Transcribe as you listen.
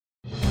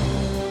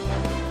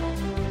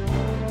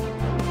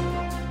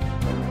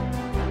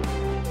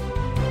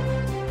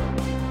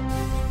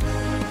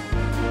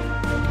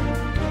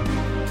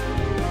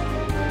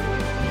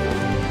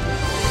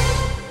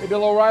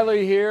Bill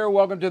O'Reilly here.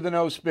 Welcome to the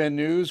No Spin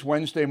News,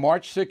 Wednesday,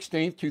 March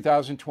 16th,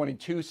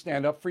 2022.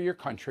 Stand up for your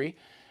country.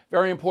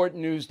 Very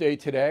important news day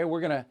today. We're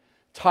going to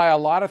tie a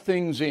lot of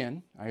things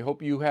in. I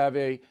hope you have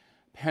a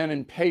pen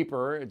and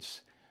paper.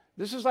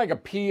 This is like a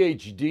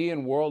PhD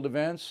in world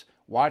events,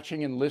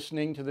 watching and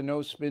listening to the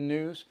No Spin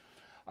News.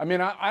 I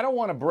mean, I don't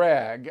want to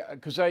brag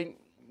because I'm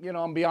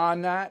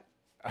beyond that.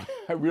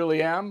 I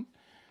really am.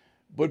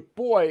 But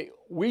boy,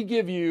 we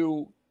give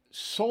you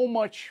so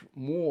much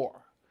more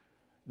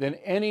than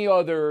any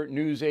other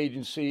news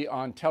agency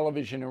on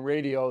television and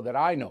radio that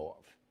I know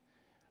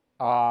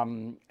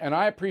of. And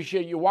I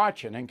appreciate you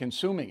watching and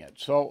consuming it.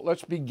 So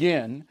let's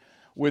begin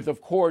with,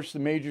 of course, the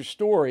major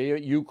story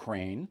at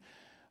Ukraine,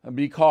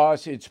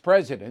 because its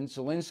president,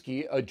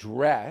 Zelensky,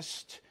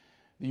 addressed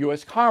the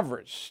U.S.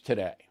 Congress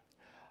today.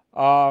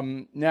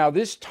 Now,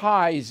 this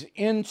ties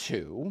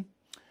into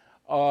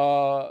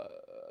Joe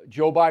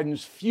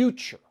Biden's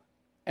future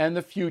and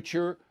the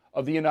future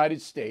of the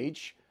United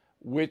States,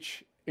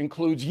 which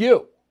includes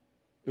you.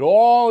 It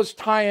all is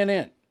tying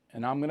in,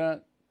 and I'm going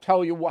to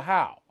tell you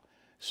how.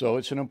 So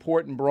it's an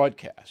important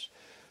broadcast.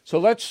 So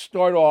let's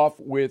start off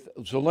with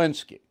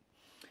Zelensky.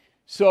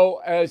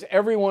 So as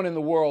everyone in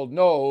the world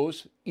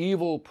knows,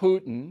 evil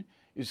Putin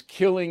is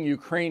killing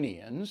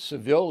Ukrainians,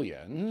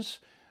 civilians,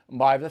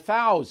 by the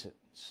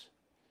thousands.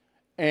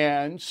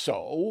 And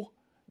so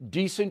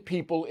decent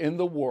people in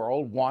the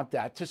world want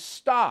that to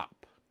stop.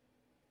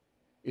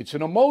 It's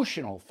an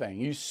emotional thing.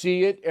 You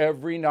see it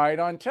every night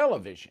on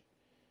television.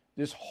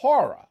 This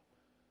horror.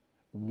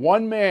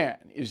 One man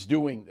is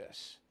doing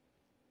this.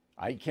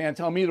 I can't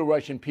tell me the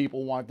Russian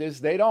people want this.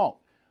 They don't.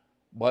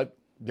 But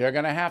they're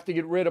going to have to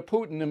get rid of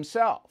Putin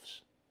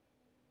themselves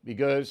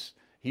because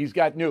he's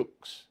got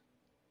nukes.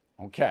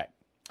 Okay.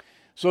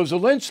 So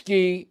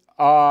Zelensky,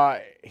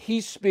 he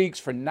speaks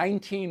for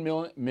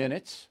 19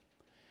 minutes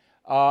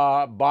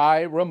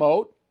by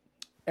remote,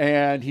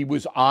 and he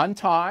was on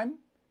time.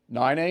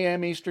 9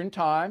 a.m. Eastern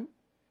Time,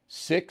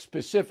 6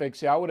 Pacific.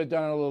 See, I would have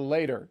done it a little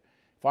later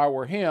if I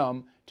were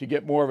him to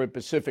get more of a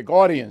Pacific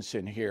audience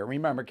in here.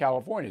 Remember,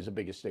 California is the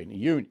biggest state in the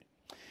union.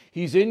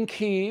 He's in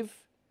Kyiv,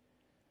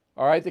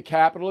 all right, the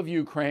capital of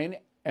Ukraine,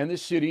 and the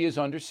city is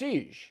under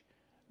siege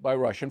by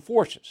Russian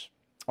forces.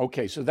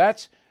 Okay, so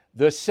that's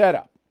the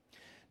setup.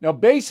 Now,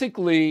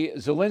 basically,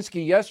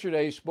 Zelensky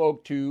yesterday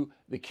spoke to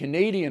the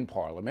Canadian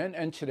Parliament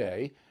and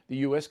today the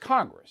U.S.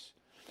 Congress.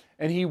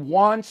 And he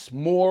wants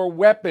more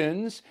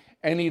weapons,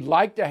 and he'd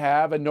like to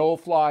have a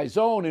no-fly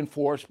zone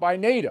enforced by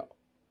NATO.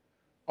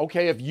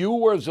 Okay, if you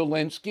were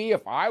Zelensky,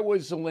 if I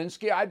was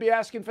Zelensky, I'd be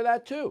asking for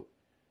that too.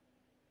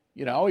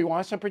 You know, he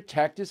wants to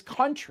protect his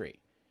country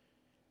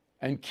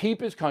and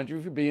keep his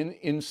country from being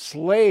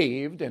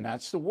enslaved, and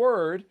that's the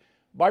word,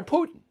 by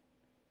Putin.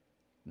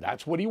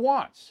 That's what he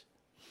wants.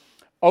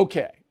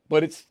 Okay,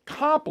 but it's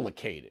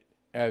complicated,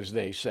 as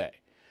they say.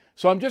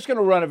 So I'm just going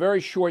to run a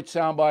very short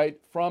soundbite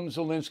from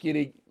Zelensky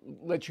to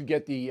let you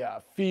get the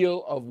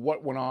feel of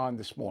what went on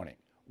this morning.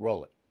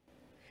 Roll it.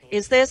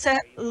 Is this a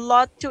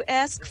lot to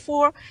ask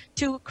for,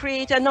 to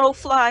create a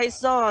no-fly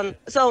zone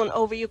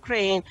over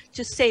Ukraine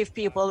to save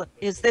people?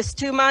 Is this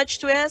too much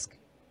to ask?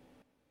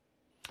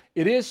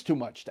 It is too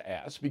much to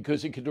ask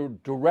because it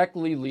could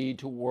directly lead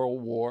to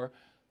World War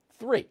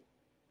III.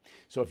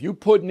 So if you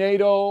put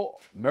NATO,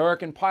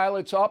 American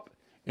pilots up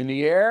in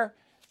the air,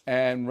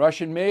 and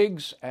Russian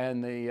MiGs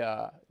and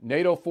the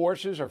NATO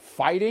forces are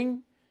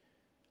fighting,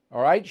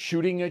 all right,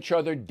 shooting each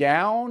other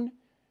down,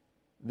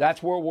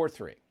 that's World War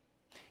III.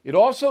 It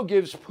also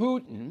gives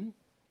Putin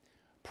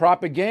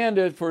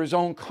propaganda for his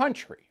own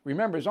country.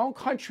 Remember, his own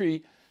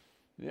country,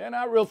 they're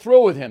not real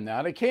thrilled with him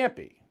now. They can't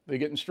be. They're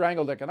getting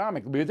strangled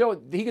economically.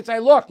 But he can say,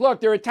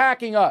 look, they're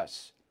attacking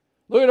us.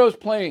 Look at those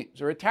planes.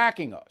 They're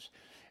attacking us.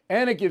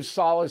 And it gives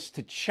solace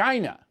to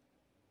China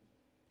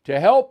to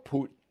help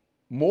Putin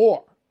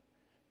more.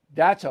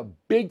 That's a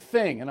big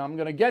thing, and I'm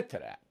going to get to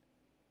that.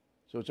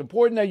 So it's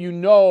important that you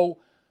know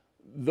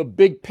the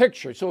big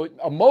picture. So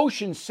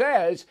emotion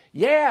says,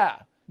 yeah,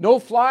 no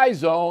fly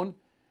zone.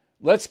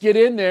 Let's get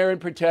in there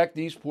and protect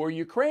these poor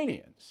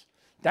Ukrainians.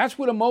 That's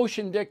what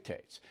emotion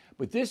dictates.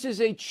 But this is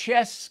a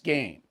chess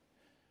game,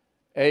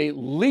 a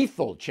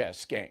lethal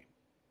chess game.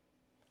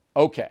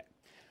 Okay,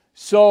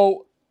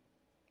 so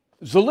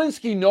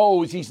Zelensky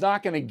knows he's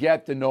not going to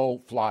get the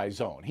no-fly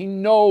zone. He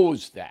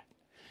knows that.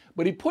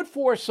 But he put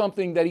forth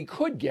something that he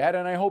could get,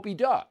 and I hope he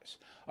does,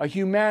 a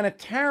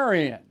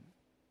humanitarian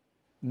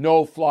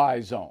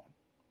no-fly zone.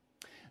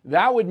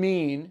 That would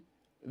mean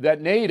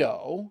that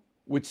NATO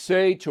would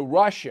say to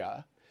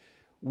Russia,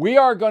 we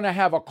are going to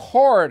have a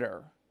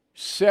corridor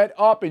set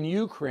up in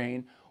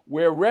Ukraine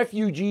where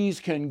refugees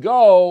can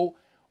go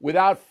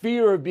without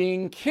fear of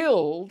being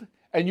killed,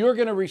 and you're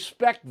going to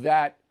respect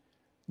that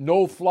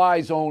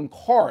no-fly zone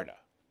corridor.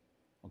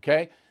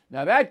 Okay?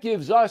 Now that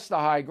gives us the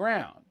high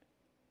ground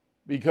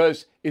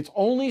because it's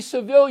only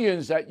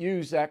civilians that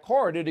use that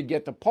corridor to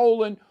get to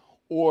Poland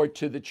or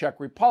to the Czech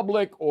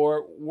Republic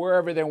or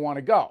wherever they want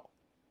to go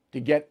to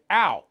get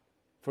out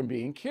from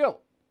being killed.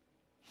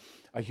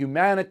 A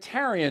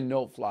humanitarian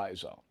no-fly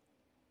zone.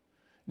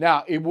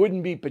 Now, it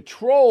wouldn't be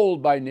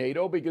patrolled by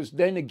NATO because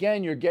then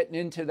again, you're getting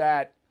into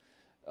that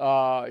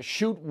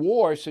shoot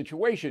war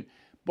situation.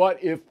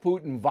 But if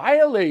Putin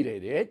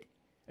violated it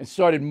and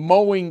started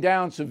mowing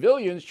down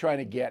civilians trying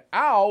to get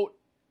out,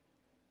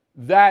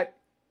 that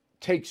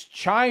takes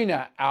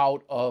China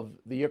out of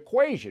the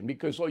equation.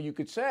 Because all you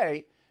could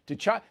say to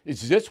China,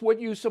 is this what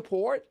you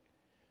support?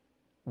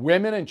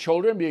 Women and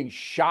children being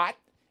shot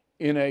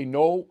in a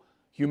no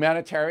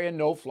humanitarian,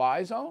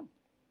 no-fly zone?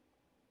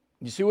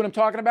 You see what I'm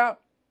talking about?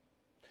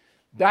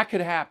 That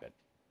could happen.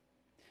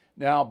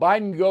 Now,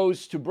 Biden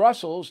goes to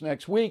Brussels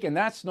next week, and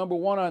that's number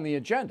one on the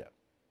agenda.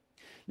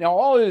 Now,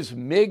 all of this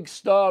MiG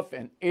stuff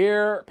and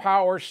air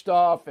power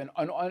stuff, and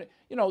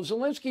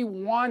Zelensky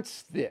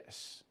wants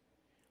this.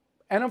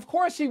 And of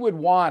course he would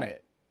want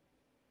it.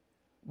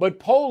 But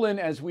Poland,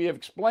 as we have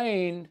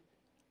explained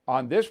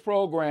on this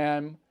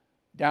program,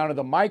 down to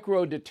the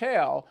micro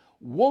detail,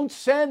 won't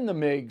send the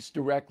MiGs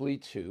directly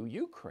to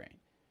Ukraine.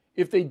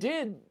 If they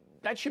did,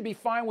 that should be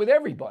fine with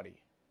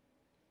everybody.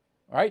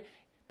 All right?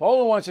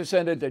 Poland wants to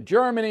send it to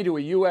Germany, to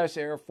a U.S.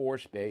 Air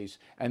Force base,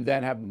 and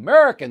then have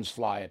Americans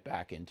fly it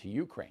back into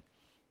Ukraine.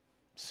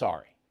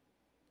 Sorry.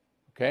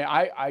 Okay?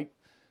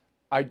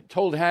 I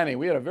told Hannity,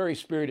 we had a very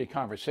spirited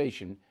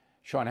conversation,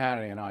 Sean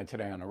Hannity and I,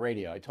 today on the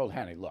radio. I told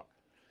Hannity, look,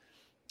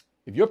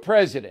 if you're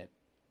president,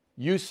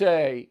 you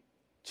say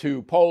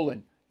to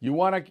Poland, you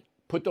want to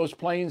put those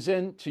planes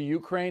into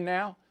Ukraine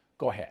now?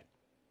 Go ahead.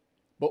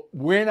 But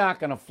we're not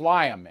going to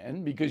fly them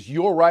in because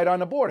you're right on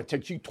the border. It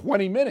takes you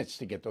 20 minutes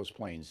to get those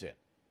planes in.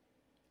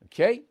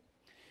 Okay?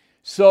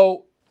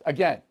 So,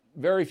 again,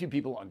 very few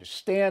people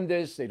understand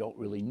this. They don't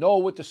really know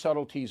what the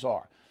subtleties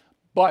are.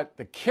 But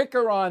the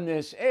kicker on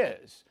this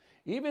is,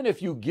 even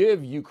if you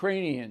give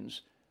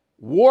Ukrainians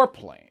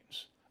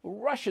warplanes, the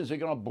Russians are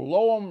going to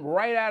blow them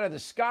right out of the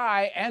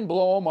sky and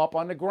blow them up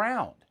on the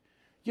ground.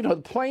 You know,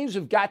 the planes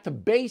have got to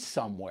base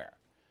somewhere.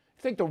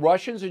 You think the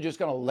Russians are just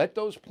going to let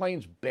those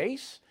planes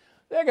base?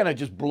 They're going to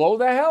just blow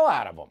the hell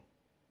out of them.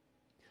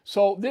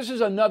 So this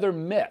is another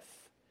myth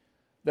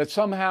that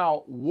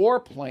somehow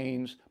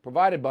warplanes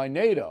provided by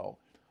NATO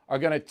are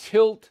going to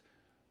tilt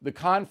the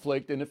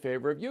conflict in the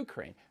favor of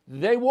Ukraine.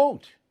 They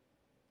won't.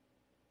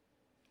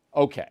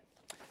 Okay.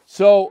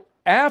 So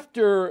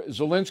after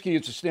Zelensky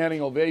gets a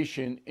standing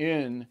ovation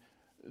in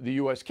the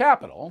U.S.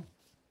 Capitol,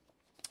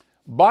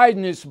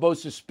 Biden is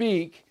supposed to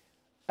speak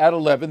at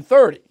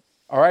 11:30.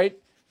 All right?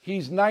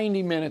 He's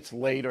 90 minutes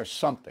late or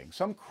something,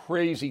 some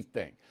crazy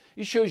thing.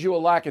 It shows you a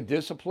lack of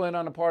discipline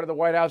on the part of the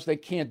White House. They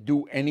can't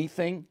do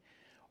anything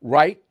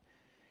right.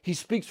 He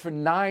speaks for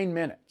 9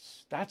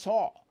 minutes. That's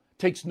all.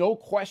 Takes no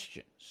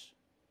questions.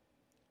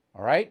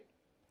 All right?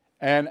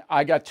 And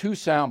I got two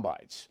sound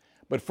bites.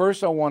 But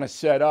first I want to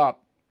set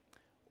up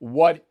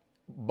what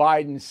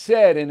Biden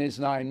said in his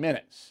 9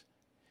 minutes.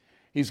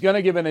 He's going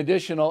to give an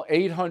additional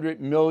 $800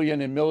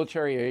 million in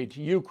military aid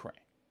to Ukraine.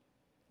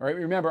 All right,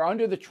 remember,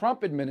 under the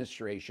Trump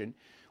administration,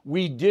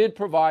 we did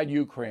provide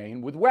Ukraine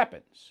with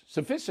weapons,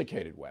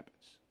 sophisticated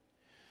weapons.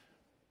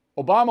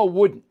 Obama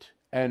wouldn't.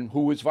 And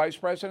who was vice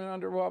president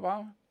under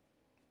Obama?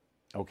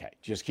 Okay,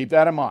 just keep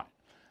that in mind.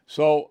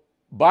 So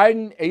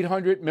Biden,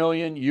 $800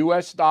 million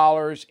US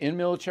dollars in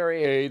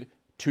military aid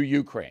to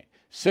Ukraine.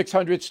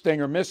 600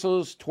 Stinger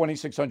missiles,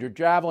 2,600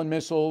 Javelin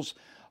missiles,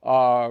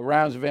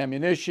 rounds of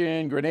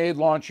ammunition, grenade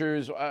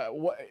launchers,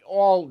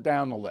 all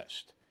down the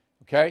list.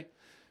 Okay?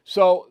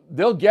 So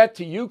they'll get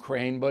to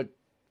Ukraine, but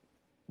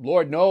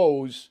Lord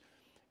knows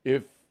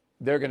if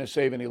they're going to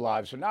save any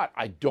lives or not.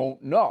 I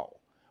don't know.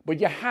 But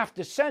you have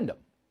to send them.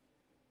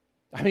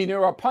 I mean,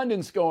 there are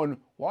pundits going,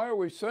 why are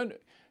we sending?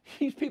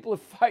 These people are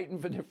fighting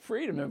for their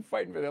freedom and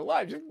fighting for their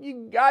lives.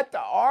 You got to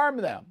arm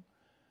them.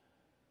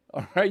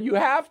 All right? You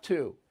have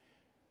to.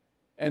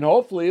 And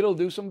hopefully it'll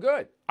do some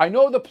good. I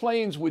know the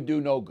planes would do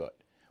no good.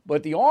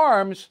 But the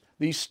arms,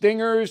 these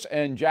Stingers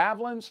and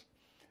Javelins,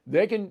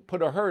 they can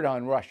put a hurt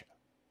on Russia.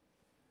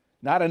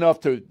 Not enough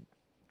to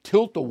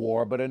tilt the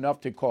war, but enough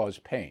to cause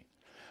pain.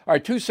 All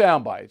right, two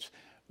sound bites.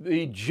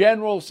 The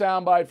general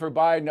soundbite for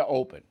Biden to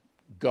open.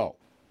 Go.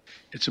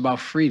 It's about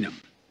freedom.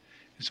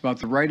 It's about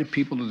the right of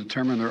people to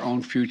determine their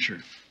own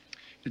future.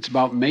 It's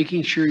about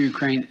making sure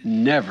Ukraine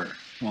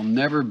will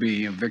never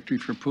be a victory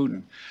for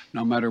Putin,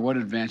 no matter what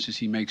advances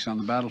he makes on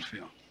the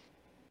battlefield.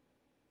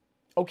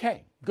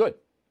 Okay, good.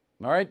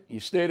 All right, you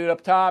stated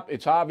up top.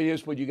 It's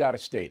obvious, but you got to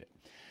state it.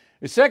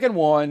 The second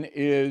one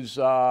is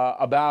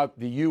about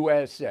the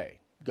USA.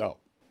 Go.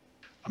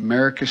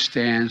 America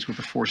stands with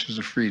the forces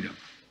of freedom.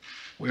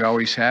 We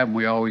always have and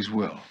we always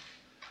will.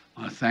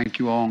 I thank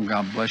you all and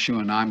God bless you.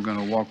 And I'm going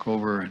to walk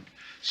over and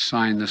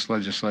sign this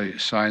bill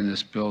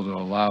to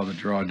allow the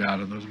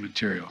drawdown of those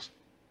materials.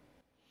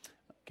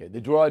 Okay, the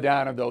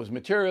drawdown of those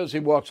materials. He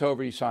walks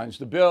over, he signs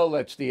the bill.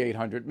 That's the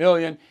 $800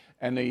 million,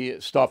 and the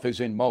stuff is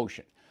in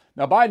motion.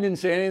 Now, Biden didn't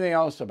say anything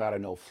else about a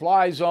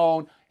no-fly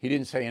zone. He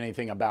didn't say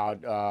anything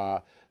about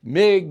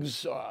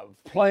MiGs,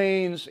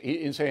 planes. He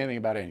didn't say anything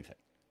about anything,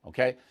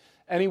 okay?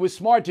 And he was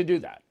smart to do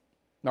that,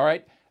 all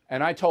right?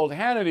 And I told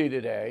Hannity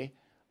today,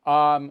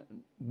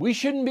 we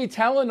shouldn't be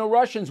telling the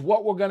Russians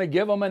what we're going to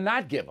give them and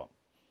not give them.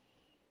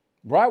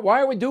 Right?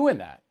 Why are we doing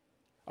that?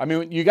 I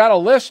mean, you got a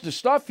list of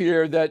stuff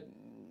here that,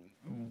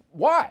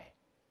 why?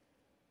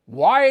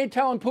 Why are you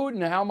telling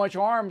Putin how much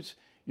arms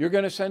you're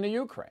going to send to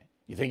Ukraine?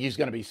 You think he's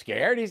going to be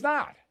scared? He's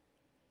not.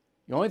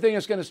 The only thing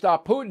that's going to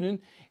stop Putin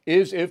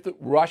is if the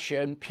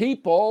Russian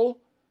people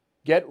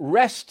get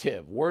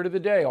restive. Word of the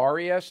day,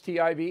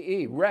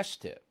 R-E-S-T-I-V-E,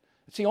 restive.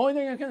 It's the only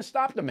thing that's going to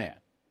stop the man.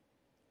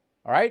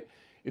 All right?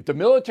 If the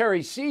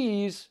military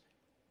sees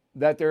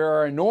that there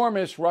are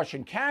enormous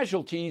Russian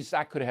casualties,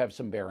 that could have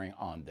some bearing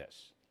on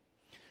this.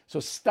 So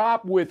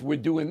stop with, we're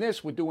doing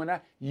this, we're doing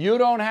that. You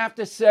don't have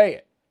to say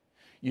it.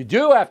 You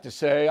do have to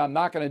say, I'm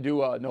not going to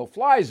do a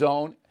no-fly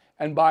zone,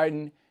 and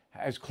Biden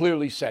has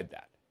clearly said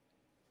that.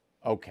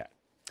 Okay.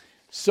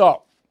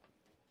 So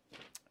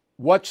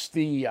what's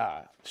the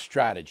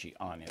strategy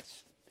on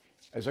this?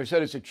 As I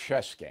said, it's a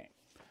chess game.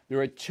 There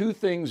are two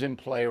things in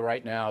play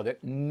right now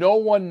that no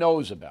one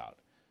knows about,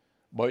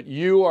 but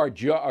you are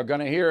going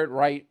to hear it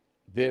right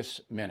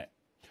this minute.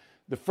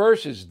 The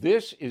first is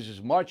this is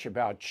as much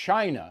about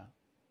China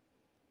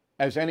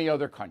as any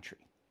other country.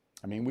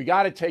 I mean, we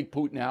got to take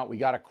Putin out. We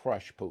got to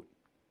crush Putin.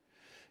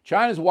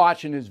 China's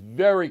watching this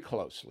very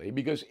closely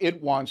because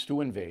it wants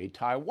to invade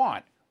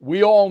Taiwan.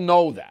 We all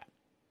know that.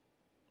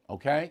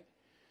 Okay?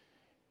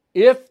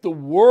 If the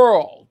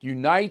world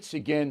unites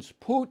against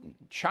Putin,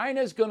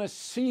 China's going to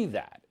see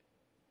that.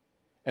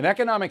 And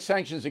economic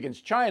sanctions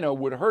against China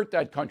would hurt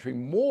that country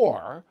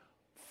more,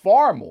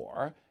 far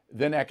more,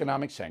 than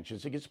economic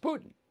sanctions against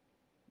Putin.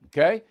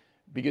 Okay?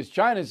 Because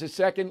China is the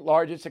second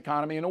largest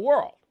economy in the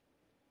world.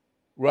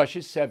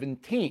 Russia's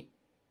 17th.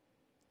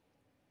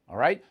 All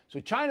right? So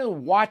China's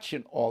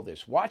watching all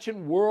this,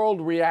 watching world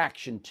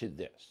reaction to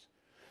this.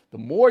 The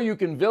more you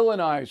can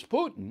villainize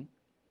Putin,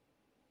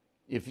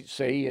 if,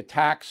 say, he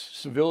attacks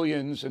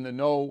civilians in the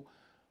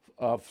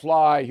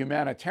no-fly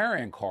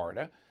humanitarian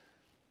corridor,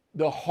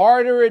 the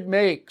harder it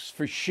makes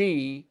for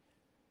Xi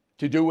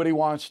to do what he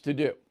wants to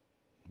do.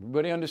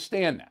 Everybody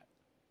understand that.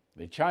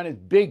 China's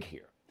big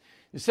here.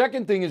 The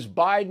second thing is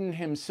Biden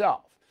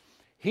himself.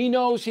 He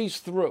knows he's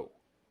through.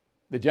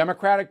 The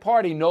Democratic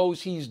Party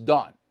knows he's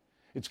done.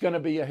 It's going to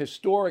be a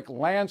historic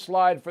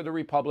landslide for the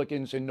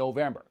Republicans in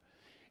November.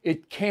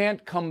 It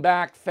can't come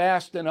back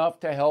fast enough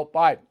to help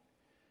Biden.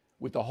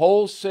 With the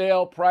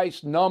wholesale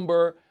price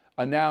number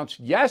announced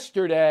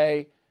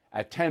yesterday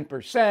at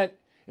 10%,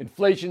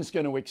 inflation's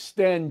going to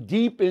extend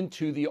deep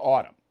into the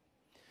autumn.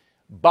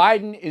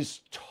 Biden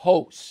is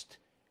toast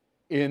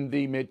in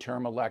the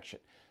midterm election.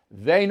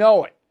 They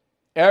know it.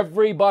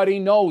 Everybody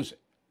knows it.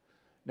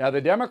 Now,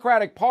 the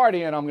Democratic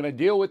Party, and I'm going to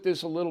deal with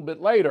this a little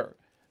bit later,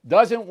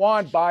 doesn't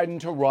want Biden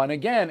to run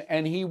again,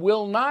 and he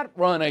will not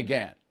run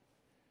again.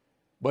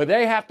 But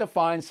they have to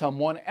find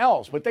someone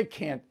else. But they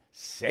can't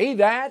say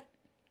that.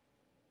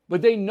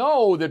 But they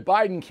know that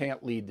Biden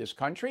can't lead this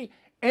country.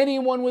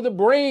 Anyone with a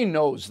brain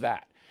knows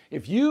that.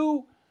 If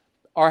you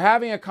are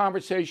having a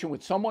conversation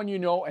with someone you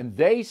know and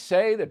they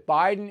say that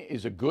Biden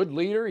is a good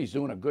leader, he's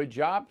doing a good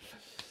job,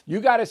 you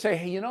got to say,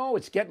 hey, you know,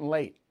 it's getting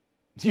late.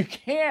 You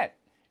can't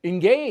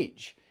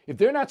engage if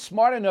they're not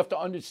smart enough to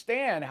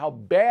understand how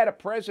bad a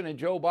president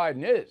Joe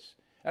Biden is.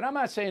 And I'm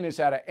not saying this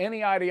out of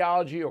any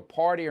ideology or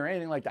party or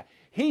anything like that.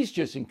 He's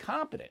just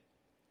incompetent.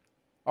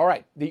 All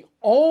right, the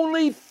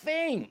only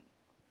thing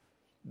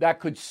that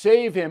could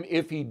save him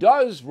if he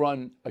does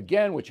run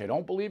again, which I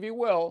don't believe he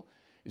will,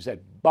 is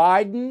that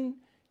Biden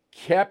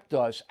kept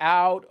us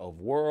out of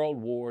World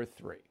War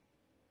III.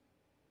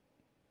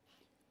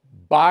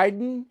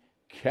 Biden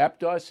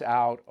kept us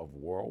out of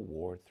World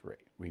War III.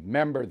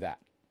 Remember that.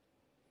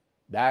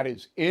 That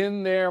is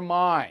in their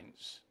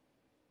minds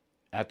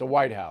at the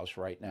White House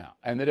right now,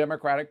 and the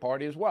Democratic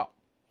Party as well.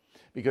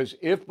 Because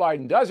if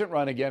Biden doesn't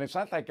run again, it's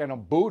not like they're going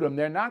to boot him.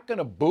 They're not going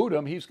to boot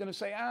him. He's going to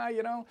say,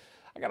 you know,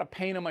 I got a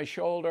pain in my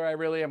shoulder. I'm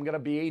going to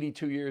be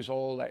 82 years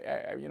old.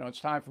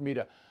 It's time for me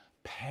to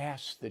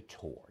pass the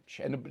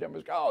torch. And the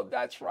Democrats go, oh,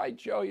 that's right,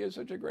 Joe. You're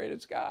such a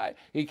greatest guy.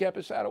 He kept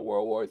us out of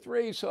World War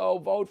III, so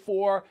vote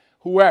for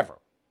whoever.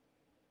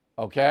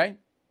 Okay?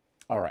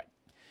 All right.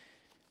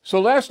 So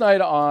last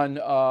night on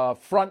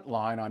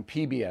Frontline on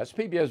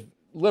PBS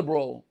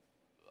liberal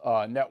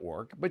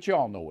network, but you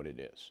all know what it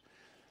is.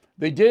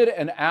 They did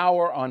an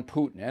hour on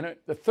Putin, and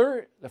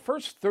the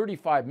first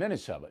 35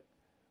 minutes of it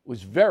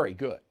was very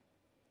good.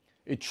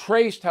 It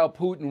traced how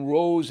Putin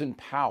rose in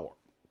power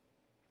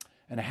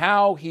and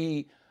how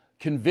he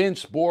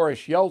convinced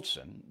Boris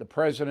Yeltsin, the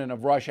president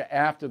of Russia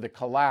after the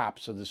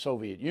collapse of the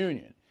Soviet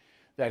Union,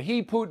 that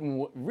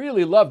Putin,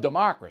 really loved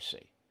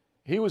democracy.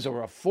 He was a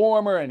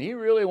reformer and he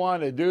really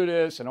wanted to do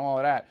this and all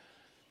of that.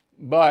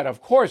 But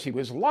of course, he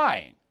was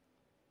lying.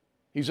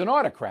 He's an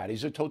autocrat.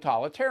 He's a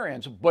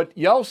totalitarian. But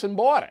Yeltsin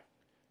bought it.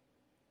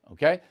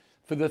 Okay?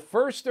 For the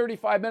first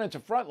 35 minutes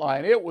of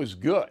Frontline, it was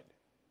good.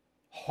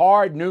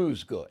 Hard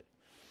news good.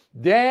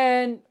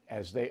 Then,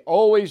 as they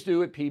always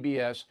do at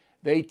PBS,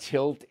 they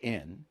tilt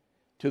in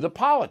to the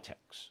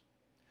politics.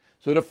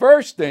 So the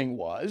first thing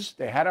was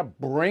they had to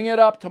bring it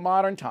up to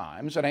modern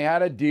times and they had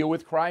to deal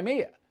with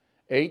Crimea.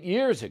 8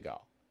 years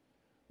ago,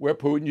 where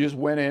Putin just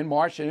went in,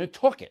 marched in, and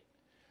took it.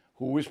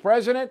 Who was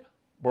president?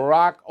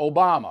 Barack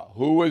Obama.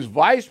 Who was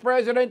vice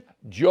president?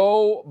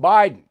 Joe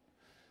Biden.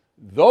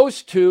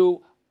 Those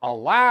two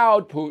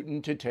allowed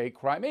Putin to take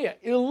Crimea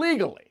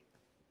illegally.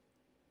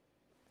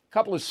 A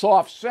couple of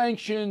soft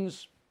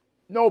sanctions,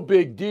 no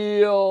big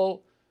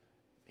deal.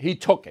 He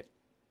took it.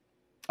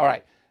 All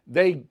right,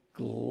 they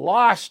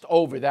glossed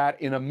over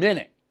that in a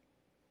minute.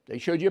 They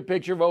showed you a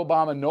picture of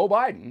Obama, no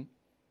Biden,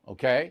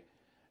 okay?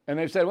 And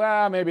they said,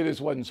 well, maybe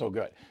this wasn't so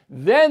good.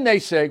 Then they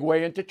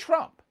segue into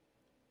Trump,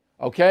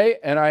 okay?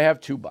 And I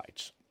have 2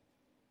 bites.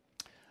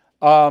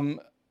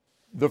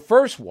 The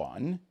first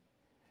one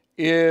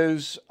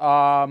is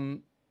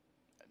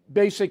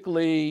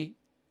basically,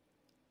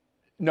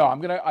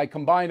 no, I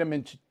combined them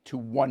into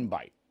 1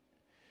 bite.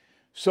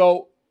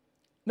 So,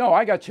 no,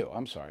 I got 2.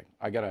 I'm sorry.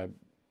 I got to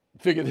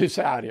figure this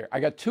out here. I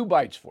got 2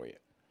 bites for you.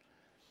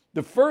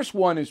 The first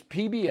one is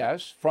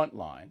PBS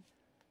Frontline,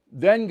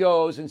 then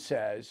goes and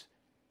says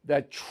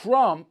that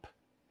Trump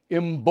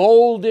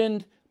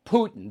emboldened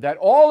Putin, that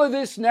all of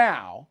this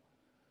now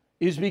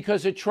is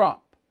because of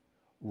Trump.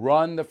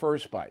 Run the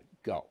first bite.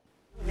 Go.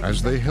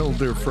 As they held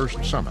their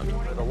first summit,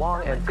 the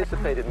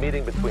long-anticipated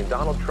meeting between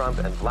Donald Trump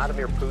and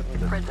Vladimir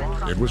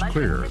Putin. It was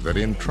clear that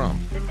in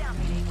Trump,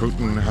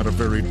 Putin had a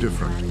very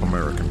different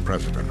American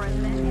president.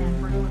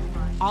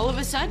 All of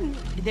a sudden,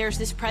 there's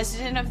this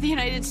president of the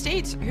United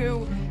States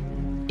who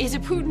is a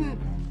Putin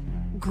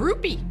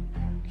groupie.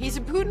 He's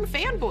a Putin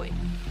fanboy.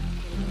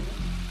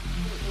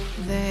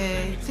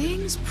 The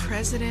things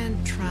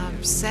President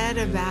Trump said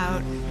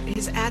about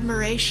his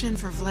admiration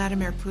for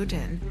Vladimir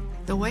Putin,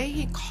 the way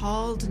he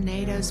called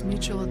NATO's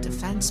mutual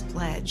defense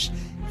pledge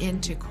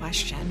into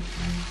question,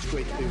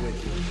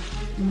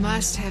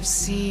 must have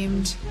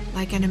seemed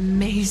like an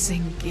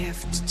amazing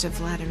gift to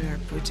Vladimir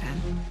Putin.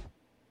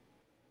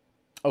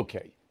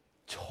 Okay,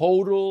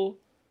 total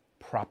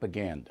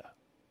propaganda.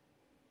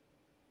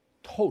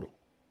 Total.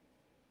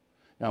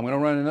 Now I'm going to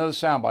run another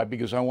soundbite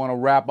because I want to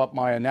wrap up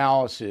my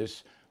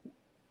analysis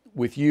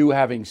with you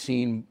having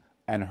seen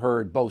and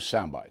heard both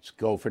soundbites.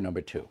 Go for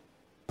number 2.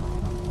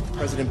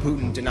 President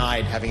Putin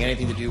denied having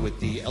anything to do with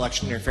the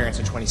election interference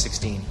in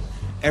 2016.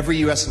 Every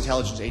U.S.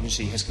 intelligence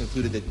agency has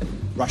concluded that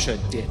Russia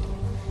did.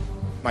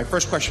 My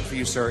first question for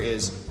you, sir,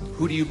 is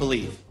who do you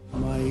believe?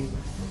 My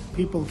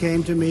people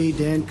came to me,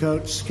 Dan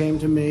Coates came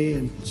to me,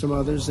 and some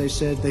others. They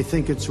said they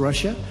think it's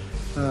Russia.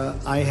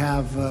 I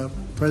have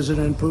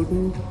President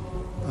Putin.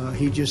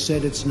 He just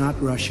said it's not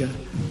Russia.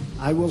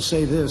 I will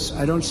say this.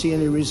 I don't see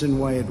any reason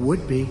why it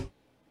would be.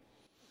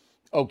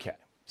 Okay,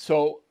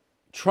 so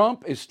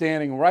Trump is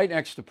standing right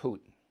next to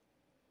Putin.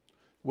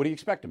 What do you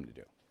expect him to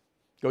do?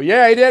 Go,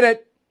 yeah, he did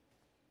it.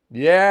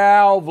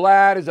 Yeah,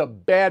 Vlad is a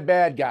bad,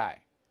 bad guy.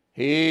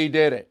 He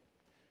did it.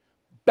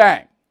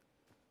 Bang.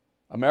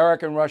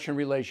 American-Russian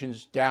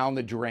relations down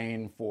the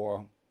drain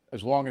for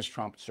as long as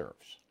Trump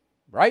serves,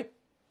 right?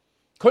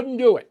 Couldn't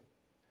do it.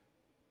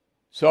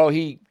 So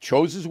he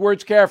chose his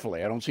words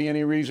carefully. I don't see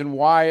any reason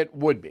why it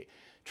would be.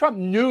 Trump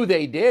knew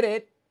they did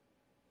it.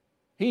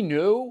 He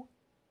knew.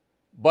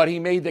 But he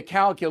made the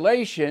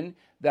calculation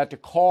that to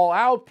call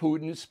out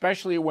Putin,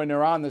 especially when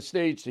they're on the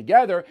stage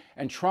together,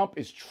 and Trump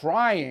is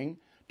trying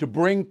to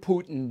bring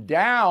Putin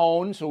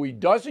down so he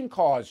doesn't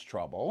cause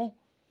trouble,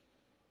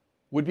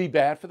 would be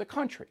bad for the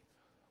country.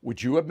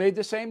 Would you have made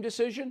the same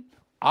decision?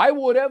 I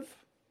would have.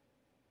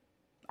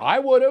 I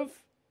would have.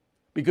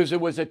 Because there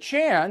was a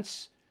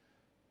chance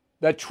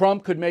that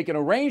Trump could make an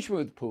arrangement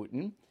with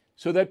Putin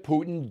so that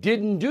Putin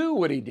didn't do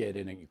what he did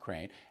in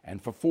Ukraine.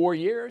 And for 4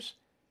 years,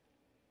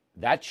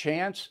 that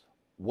chance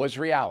was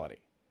reality.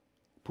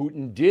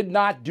 Putin did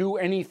not do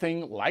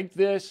anything like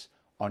this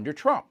under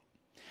Trump.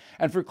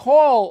 And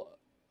recall,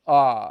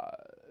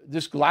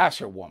 this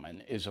Glasser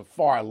woman is a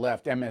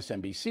far-left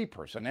MSNBC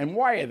person. And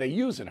why are they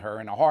using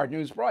her in a hard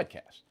news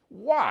broadcast?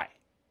 Why?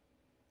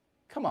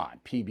 Come on,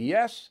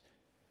 PBS.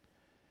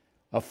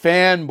 A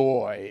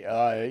fanboy,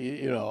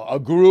 a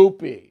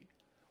groupie.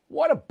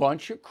 What a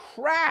bunch of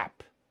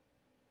crap.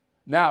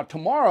 Now,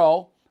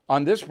 tomorrow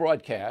on this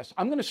broadcast,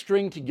 I'm going to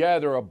string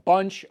together a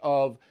bunch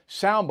of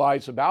sound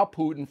bites about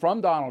Putin from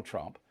Donald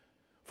Trump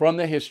from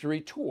the history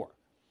tour.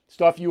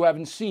 Stuff you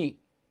haven't seen.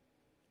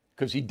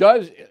 Because he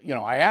does,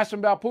 I asked him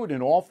about Putin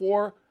in all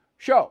 4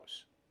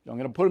 shows. I'm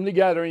going to put them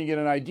together and you get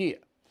an idea.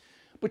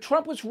 But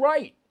Trump was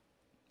right.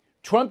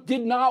 Trump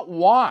did not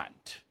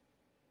want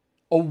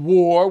a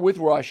war with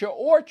Russia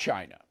or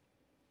China.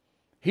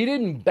 He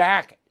didn't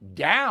back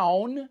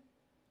down,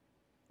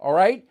 all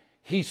right?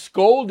 He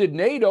scolded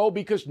NATO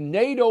because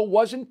NATO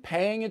wasn't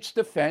paying its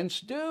defense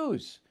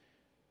dues.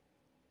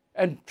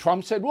 And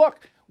Trump said,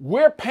 look,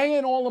 we're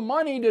paying all the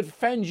money to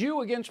defend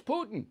you against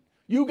Putin.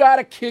 You got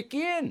to kick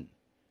in.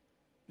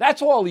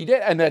 That's all he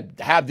did. And then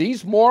have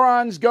these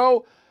morons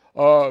go,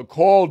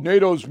 called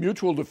NATO's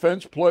mutual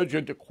defense pledge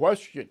into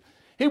question.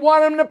 He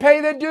wanted them to pay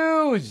the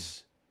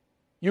dues.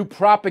 You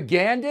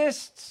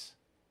propagandists.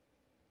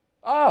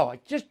 Oh,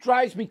 it just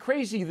drives me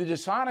crazy, the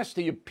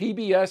dishonesty of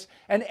PBS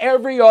and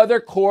every other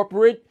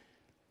corporate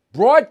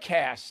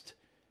broadcast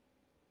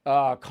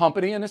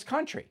company in this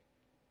country.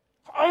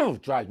 Oh,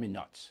 it drives me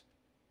nuts.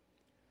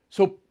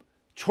 So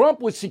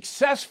Trump was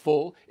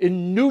successful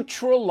in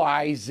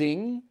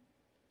neutralizing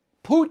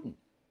Putin.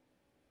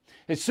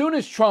 As soon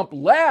as Trump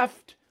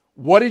left,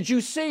 what did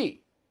you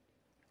see?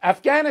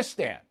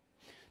 Afghanistan.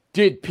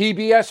 Did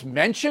PBS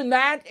mention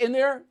that in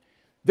there?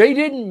 They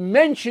didn't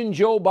mention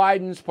Joe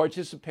Biden's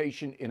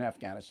participation in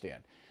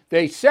Afghanistan.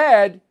 They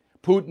said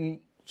Putin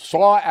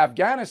saw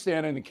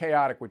Afghanistan in a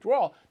chaotic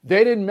withdrawal.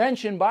 They didn't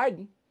mention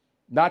Biden,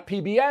 not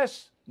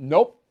PBS.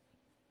 Nope.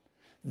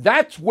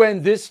 That's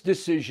when this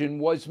decision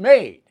was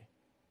made,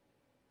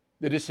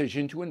 the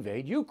decision to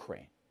invade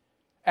Ukraine.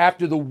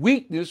 After the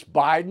weakness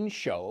Biden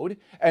showed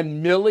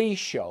and Milley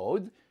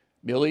showed,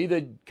 Milley,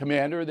 the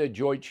commander of the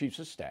Joint Chiefs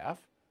of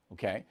Staff,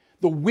 okay,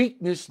 the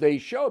weakness they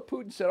showed,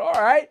 Putin said, all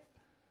right,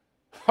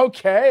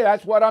 okay,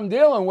 that's what I'm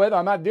dealing with.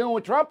 I'm not dealing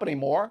with Trump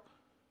anymore.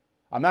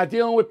 I'm not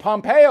dealing with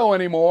Pompeo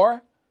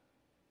anymore.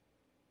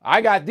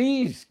 I got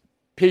these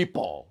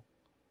people.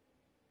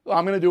 Well,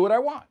 I'm going to do what I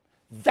want.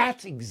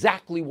 That's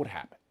exactly what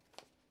happened.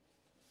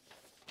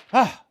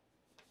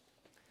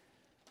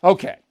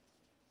 Okay.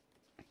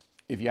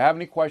 If you have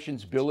any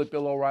questions,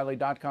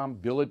 bill@BillO'Reilly.com,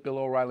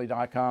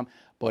 bill@BillO'Reilly.com.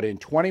 But in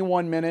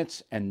 21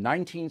 minutes and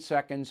 19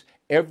 seconds,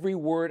 every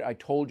word I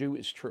told you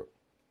is true.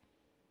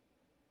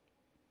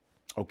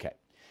 Okay.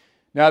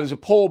 Now, there's a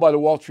poll by the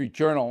Wall Street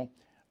Journal.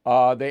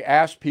 They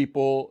asked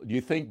people, do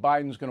you think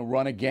Biden's going to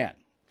run again?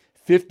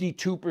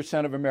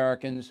 52% of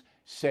Americans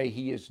say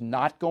he is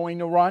not going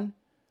to run.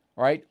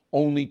 All right.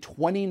 Only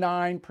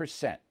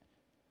 29%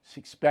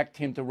 expect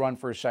him to run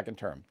for a second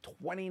term.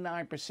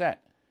 29%.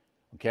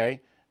 Okay.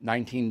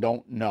 19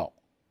 don't know.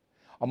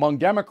 Among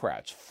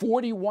Democrats,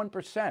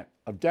 41%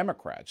 of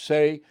Democrats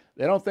say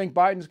they don't think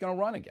Biden's going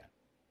to run again.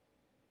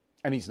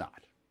 And he's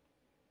not.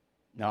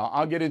 Now,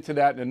 I'll get into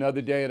that in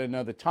another day at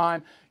another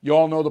time. You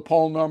all know the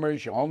poll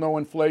numbers. You all know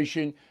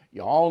inflation.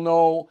 You all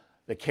know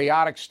the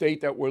chaotic state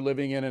that we're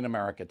living in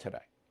America today.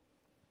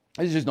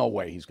 There's just no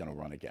way he's going to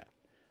run again.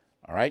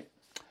 All right?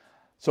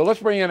 So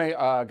let's bring in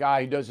a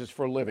guy who does this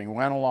for a living, who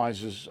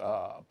analyzes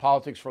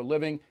politics for a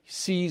living,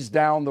 sees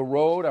down the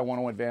road. I want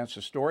to advance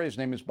the story. His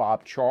name is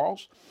Bob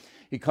Charles.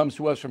 He comes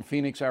to us from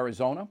Phoenix,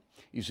 Arizona.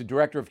 He's the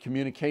director of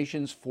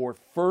communications for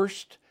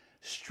First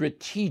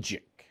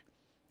Strategic.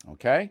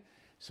 Okay?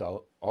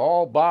 So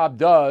all Bob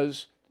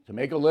does to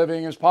make a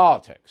living is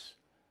politics.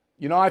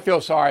 You know, I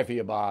feel sorry for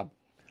you, Bob.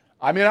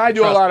 I mean, I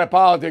do a lot of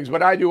politics,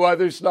 but I do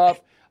other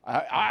stuff.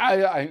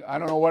 I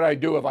don't know what I'd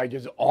do if I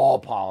did all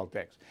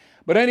politics.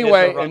 But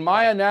anyway, in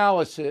my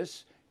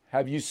analysis,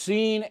 have you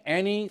seen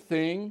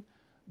anything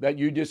that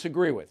you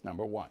disagree with,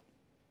 number one?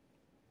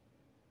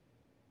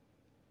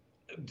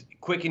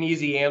 Quick and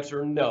easy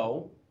answer,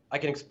 no. I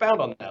can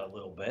expound on that a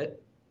little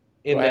bit.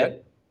 In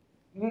that,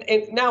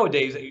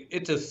 nowadays,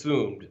 it's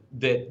assumed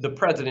that the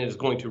president is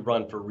going to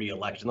run for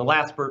re-election. The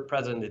last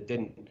president that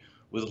didn't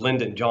was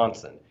Lyndon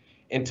Johnson.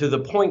 And to the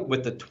point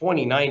with the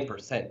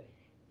 29%,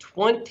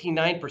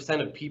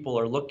 29% of people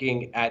are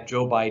looking at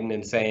Joe Biden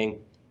and saying,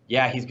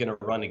 yeah, he's going to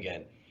run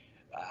again.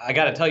 I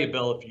got to tell you,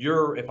 Bill,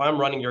 if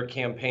I'm running your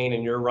campaign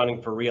and you're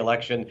running for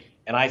re-election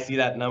and I see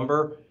that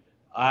number,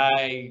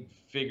 I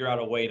figure out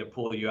a way to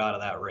pull you out of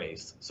that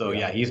race. So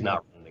yeah, he's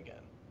not running again.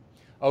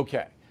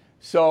 Okay.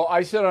 So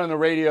I said on the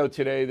radio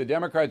today, the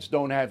Democrats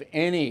don't have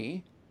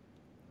any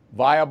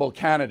viable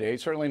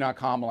candidate, certainly not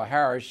Kamala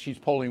Harris. She's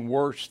polling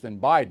worse than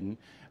Biden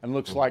and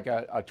looks like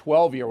a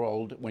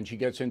 12-year-old when she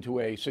gets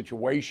into a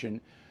situation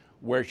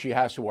where she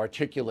has to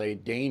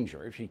articulate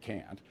danger if she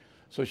can't.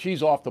 So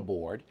she's off the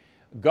board.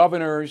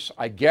 Governors,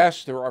 I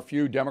guess there are a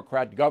few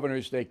Democrat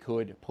governors they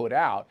could put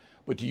out.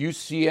 But do you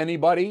see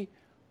anybody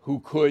who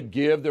could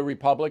give the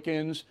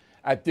Republicans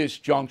at this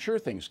juncture,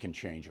 things can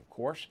change, of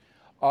course,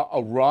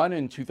 a run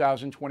in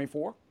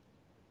 2024?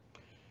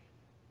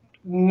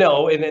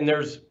 No, and then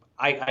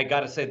I got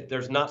to say that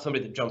there's not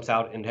somebody that jumps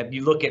out. And if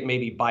you look at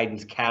maybe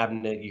Biden's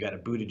cabinet, you got a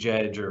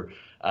Buttigieg or,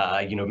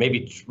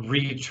 maybe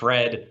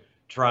retread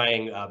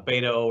trying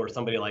Beto or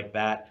somebody like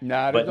that.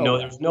 But no,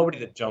 there's nobody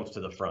that jumps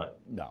to the front.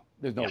 No,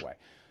 there's no way.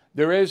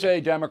 There is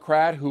a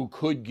Democrat who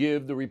could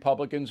give the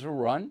Republicans a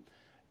run,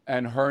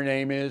 and her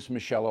name is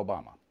Michelle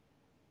Obama.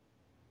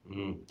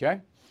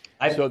 Okay?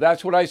 So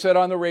that's what I said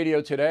on the radio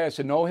today. I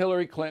said, no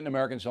Hillary Clinton.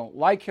 Americans don't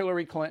like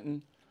Hillary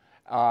Clinton.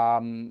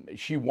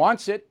 She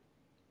wants it,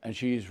 and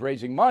she's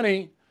raising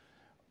money.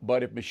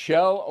 But if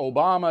Michelle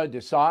Obama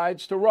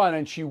decides to run,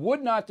 and she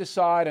would not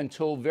decide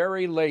until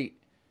very late,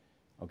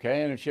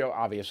 okay, and she,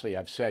 obviously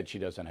I've said she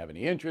doesn't have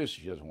any interest,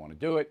 she doesn't want to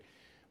do it,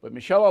 but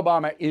Michelle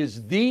Obama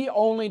is the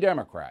only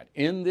Democrat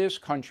in this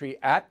country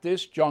at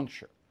this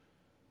juncture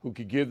who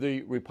could give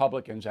the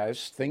Republicans,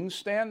 as things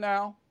stand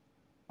now,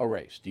 a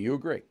race. Do you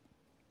agree?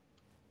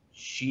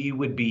 She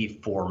would be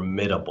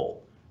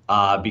formidable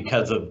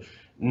because of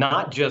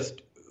not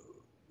just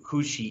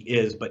who she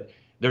is, but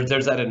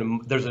there's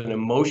an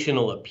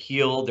emotional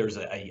appeal, there's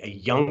a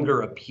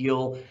younger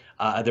appeal,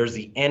 there's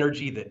the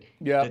energy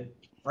that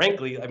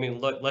frankly, I mean,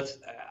 look,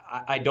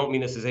 I don't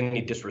mean this as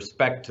any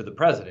disrespect to the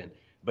president,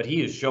 but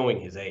he is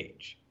showing his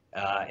age.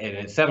 and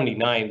at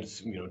 79,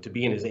 to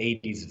be in his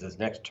 80s is his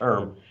next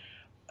term.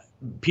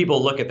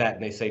 People look at that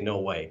and they say, no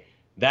way.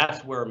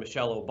 That's where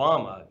Michelle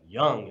Obama,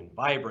 young and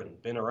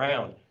vibrant, been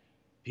around.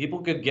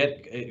 People could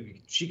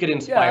she could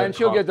inspire. Yeah, and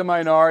she'll get the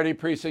minority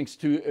precincts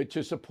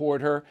to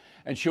support her,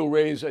 and she'll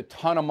raise a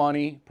ton of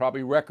money,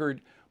 probably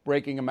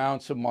record-breaking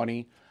amounts of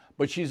money.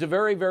 But she's a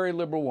very, very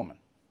liberal woman.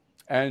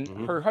 And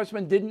her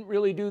husband didn't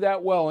really do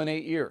that well in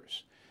 8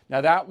 years. Now,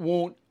 that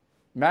won't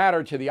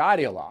matter to the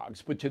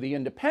ideologues, but to the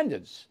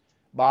independents,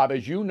 Bob,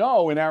 as you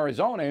know, in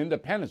Arizona,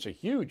 independents are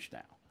huge now,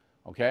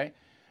 okay?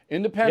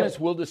 Independents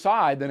will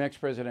decide the next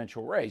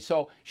presidential race.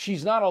 So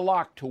she's not a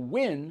lock to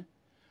win,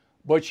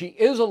 but she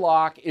is a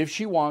lock if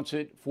she wants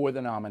it for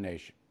the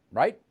nomination,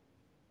 right?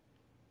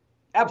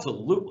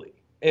 Absolutely.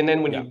 And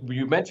then when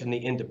you mention the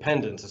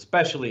independents,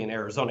 especially in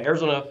Arizona,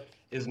 Arizona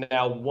is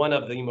now one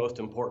of the most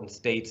important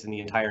states in the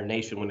entire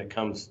nation when it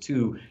comes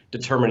to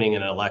determining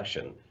an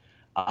election.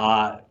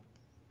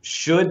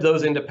 Should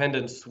those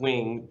independents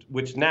swing,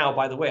 which now,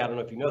 by the way, I don't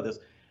know if you know this,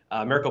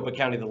 Maricopa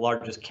County, the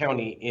largest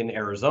county in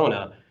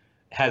Arizona,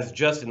 has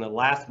just in the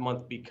last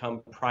month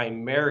become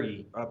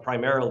primarily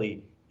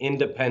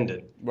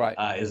independent,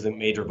 is the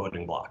major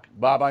voting bloc.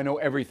 Bob, I know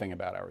everything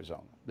about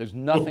Arizona. There's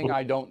nothing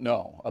I don't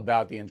know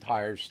about the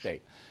entire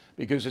state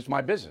because it's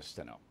my business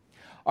to know.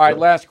 All right,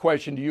 last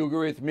question. Do you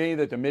agree with me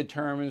that the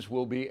midterms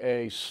will be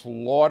a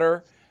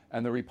slaughter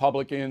and the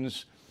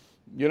Republicans,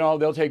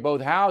 they'll take both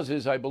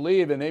houses, I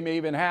believe, and they may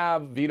even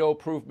have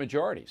veto-proof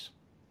majorities?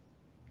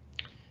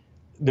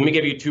 Let me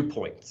give you 2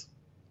 points.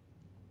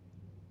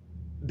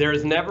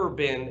 There's never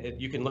been,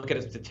 you can look at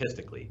it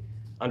statistically,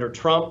 under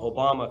Trump,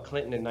 Obama,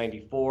 Clinton in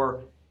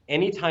 '94,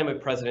 anytime a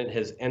president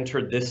has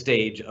entered this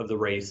stage of the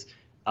race,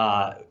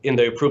 in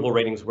the approval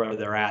ratings where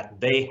they're at,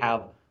 they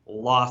have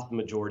lost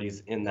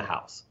majorities in the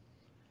House.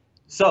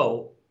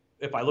 So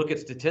if I look at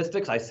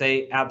statistics, I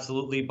say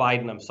absolutely,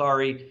 Biden, I'm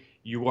sorry,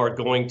 you are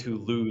going to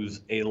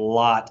lose a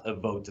lot of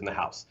votes in the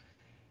House.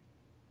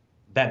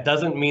 That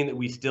doesn't mean that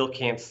we still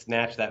can't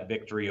snatch that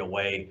victory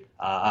away.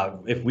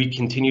 If we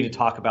continue to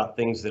talk about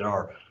things that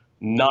are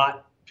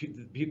not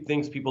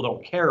things people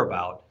don't care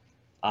about,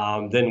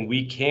 then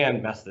we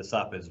can mess this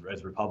up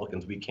as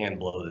Republicans. We can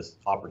blow this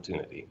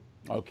opportunity.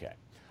 Okay.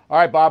 All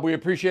right, Bob, we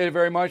appreciate it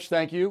very much.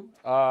 Thank you.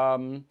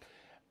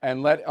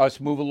 And let us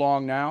move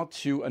along now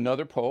to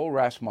another poll,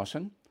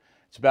 Rasmussen.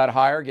 It's about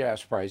higher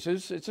gas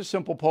prices. It's a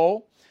simple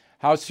poll.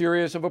 How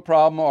serious of a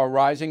problem are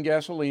rising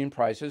gasoline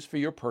prices for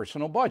your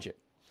personal budget?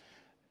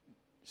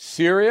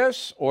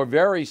 Serious or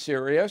very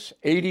serious,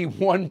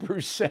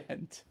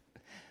 81%.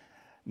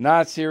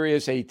 Not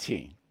serious,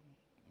 18%.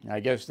 I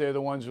guess they're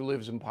the ones who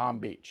lives in Palm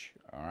Beach,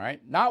 all right?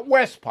 Not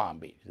West Palm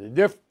Beach, the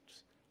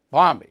difference.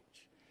 Palm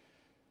Beach,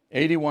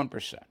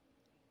 81%.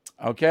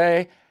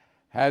 Okay?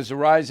 Has the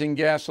rising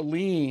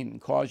gasoline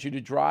caused you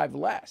to drive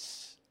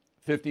less?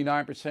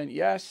 59%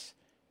 yes,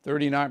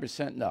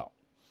 39% no.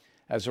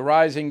 Has the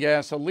rising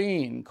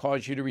gasoline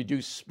caused you to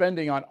reduce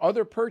spending on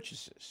other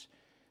purchases?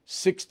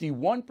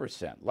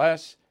 61%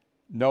 less,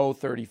 no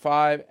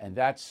 35%, and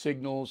that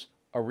signals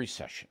a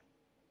recession.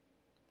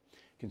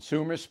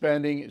 Consumer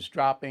spending is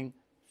dropping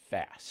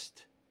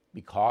fast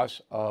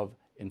because of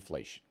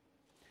inflation.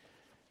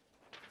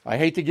 I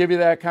hate to give you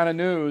that kind of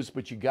news,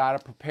 but you got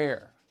to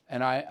prepare.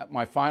 And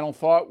my final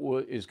thought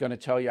is going to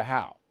tell you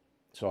how.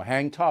 So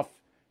hang tough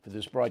for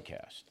this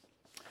broadcast.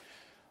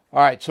 All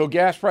right, so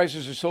gas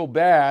prices are so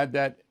bad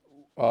that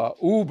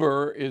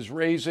Uber is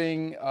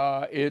raising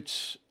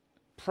its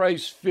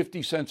price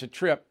 50 cents a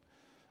trip.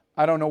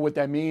 I don't know what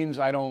that means.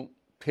 I don't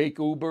take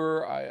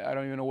Uber. I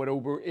don't even know what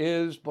Uber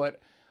is, but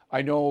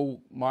I know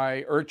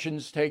my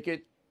urchins take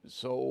it.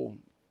 So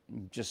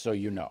just so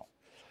you know.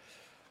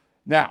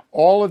 Now,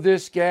 all of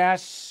this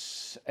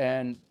gas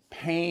and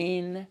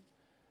pain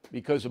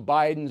because of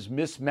Biden's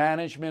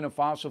mismanagement of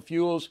fossil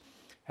fuels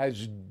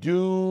has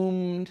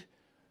doomed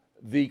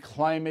the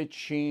climate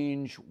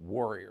change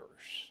warriors,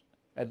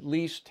 at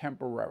least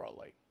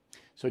temporarily.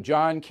 So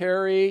John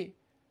Kerry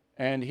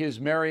and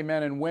his merry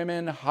men and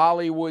women,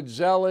 Hollywood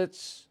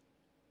zealots,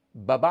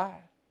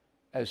 bye-bye,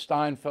 as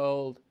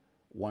Steinfeld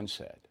once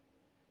said.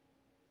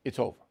 It's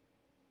over.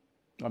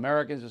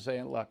 Americans are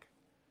saying, look,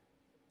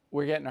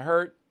 we're getting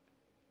hurt.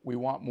 We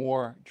want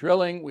more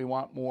drilling. We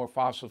want more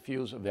fossil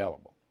fuels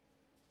available.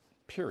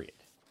 Period.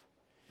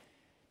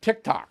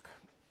 TikTok,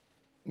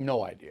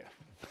 no idea.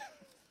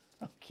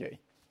 Okay.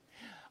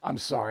 I'm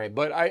sorry,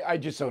 but I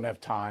just don't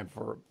have time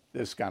for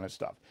this kind of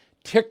stuff.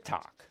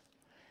 TikTok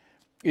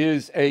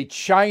is a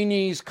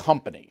Chinese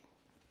company,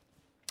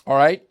 all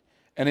right?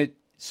 And it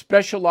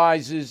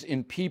specializes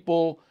in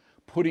people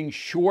putting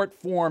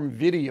short-form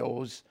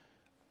videos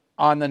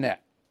on the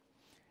net.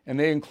 And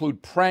they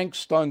include pranks,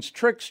 stunts,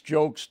 tricks,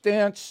 jokes,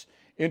 dance,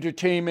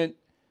 entertainment,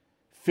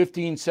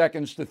 15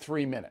 seconds to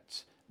 3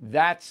 minutes.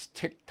 That's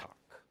TikTok.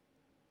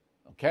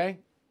 Okay?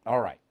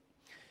 All right.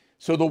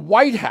 So the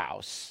White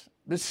House,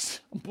 this is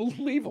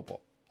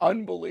unbelievable,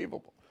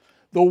 unbelievable.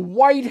 The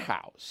White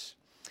House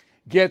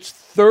gets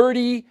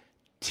 30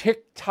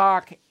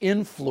 TikTok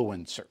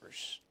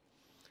influencers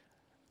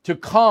to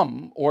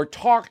come or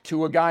talk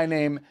to a guy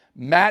named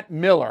Matt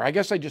Miller. I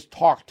guess I just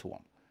talked to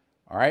him,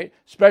 all right?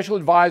 Special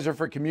advisor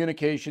for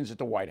communications at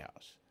the White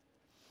House.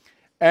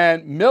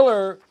 And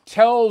Miller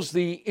tells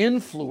the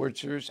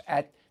influencers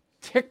at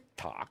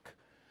TikTok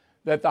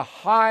that the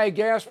high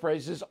gas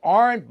prices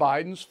aren't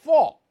Biden's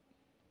fault.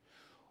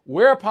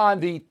 Whereupon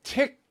the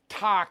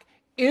TikTok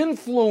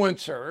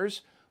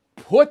influencers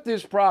put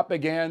this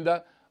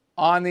propaganda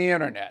on the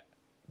internet.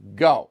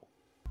 Go.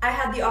 I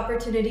had the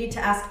opportunity to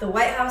ask the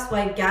White House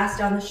why gas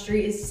down the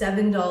street is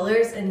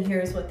 $7, and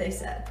here's what they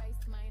said.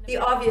 The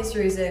obvious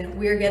reason: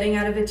 we're getting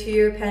out of a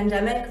 2-year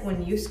pandemic.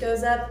 When use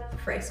goes up,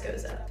 price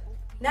goes up.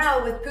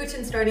 Now, with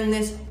Putin starting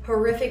this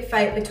horrific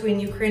fight between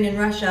Ukraine and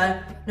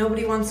Russia,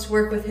 nobody wants to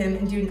work with him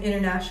and do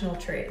international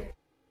trade.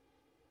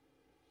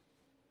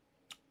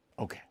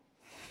 Okay.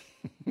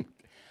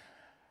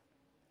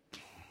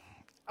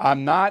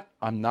 I'm not.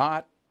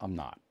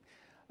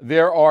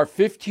 There are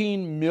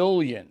 15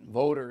 million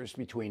voters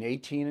between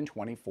 18 and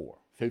 24.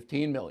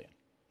 15 million,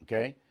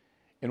 okay?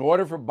 In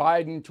order for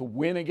Biden to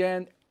win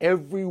again,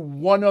 every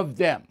one of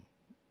them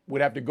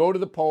would have to go to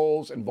the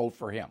polls and vote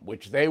for him,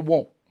 which they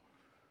won't.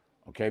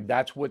 Okay,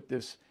 that's what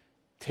this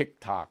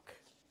TikTok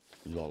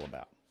is all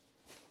about.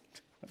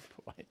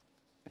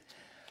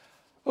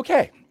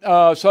 Okay,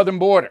 southern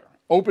border,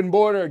 open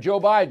border, Joe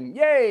Biden.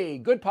 Yay,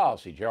 good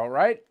policy, Gerald,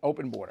 right?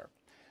 Open border.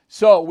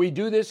 So we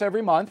do this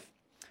every month.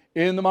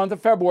 In the month of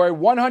February,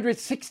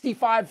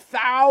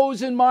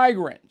 165,000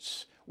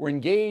 migrants were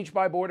engaged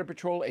by Border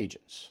Patrol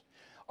agents,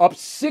 up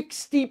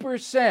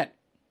 60%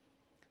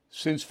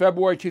 since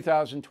February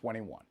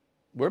 2021,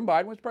 when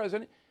Biden was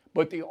president.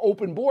 But the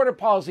open border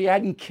policy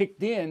hadn't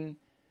kicked in,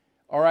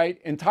 all right,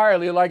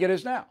 entirely like it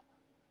is now.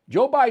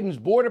 Joe Biden's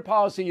border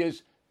policy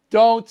is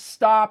don't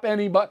stop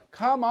anybody.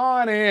 Come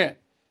on in.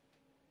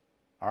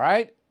 All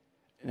right?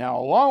 Now,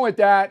 along with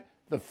that,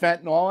 the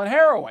fentanyl and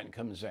heroin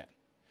comes in.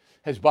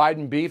 Has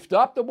Biden beefed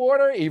up the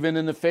border, even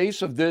in the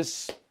face of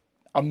this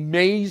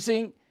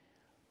amazing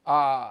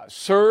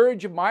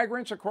surge of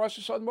migrants across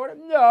the southern border?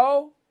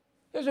 No.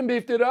 He hasn't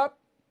beefed it up.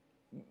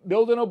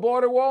 Building a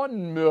border wall?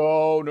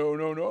 No.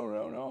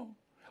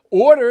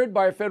 Ordered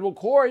by a federal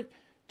court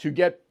to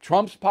get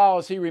Trump's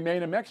policy,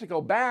 remain in Mexico,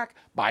 back.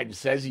 Biden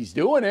says he's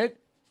doing it,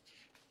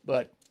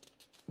 but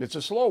it's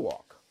a slow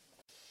walk.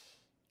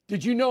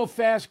 Did you know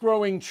Fast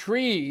Growing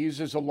Trees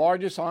is the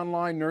largest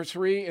online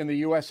nursery in the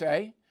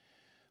USA?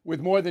 With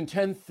more than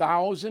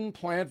 10,000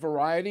 plant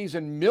varieties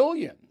and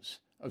millions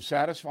of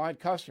satisfied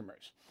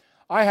customers.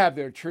 I have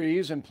their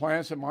trees and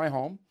plants at my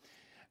home,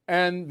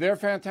 and they're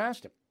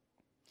fantastic.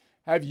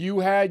 Have you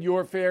had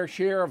your fair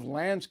share of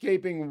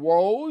landscaping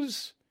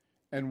woes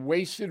and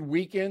wasted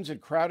weekends at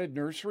crowded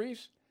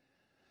nurseries?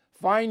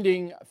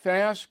 Finding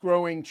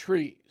fast-growing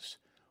trees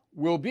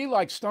will be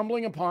like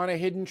stumbling upon a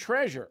hidden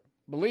treasure,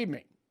 believe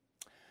me.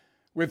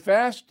 With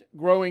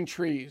fast-growing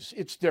trees,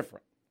 it's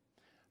different.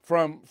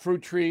 From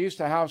fruit trees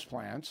to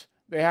houseplants,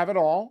 they have it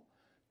all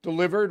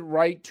delivered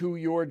right to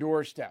your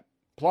doorstep.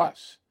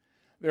 Plus,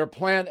 their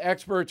plant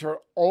experts are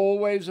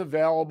always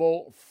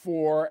available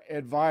for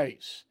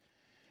advice.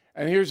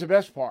 And here's the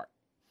best part.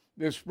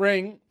 This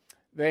spring,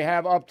 they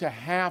have up to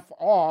half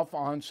off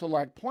on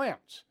select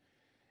plants.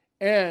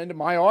 And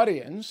my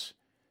audience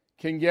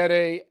can get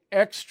an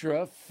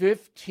extra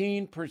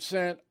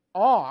 15%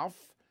 off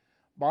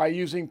by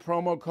using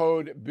promo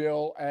code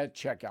BILL at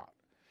checkout.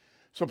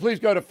 So please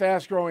go to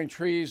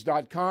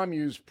fastgrowingtrees.com,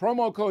 use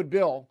promo code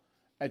BILL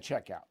at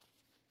checkout.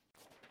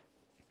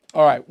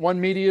 All right, one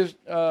media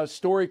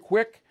story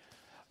quick.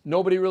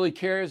 Nobody really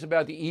cares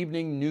about the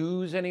evening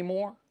news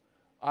anymore.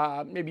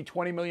 Maybe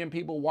 20 million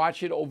people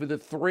watch it over the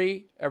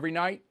 3 every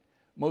night,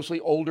 mostly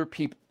older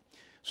people.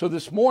 So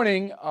this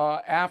morning,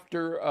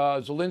 after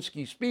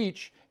Zelensky's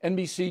speech,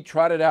 NBC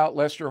trotted out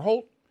Lester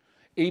Holt.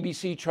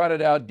 ABC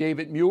trotted out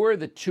David Muir,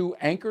 the 2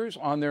 anchors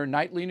on their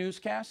nightly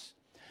newscasts.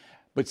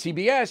 But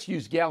CBS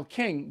used Gayle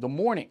King, the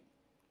morning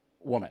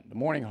woman, the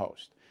morning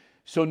host.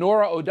 So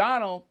Norah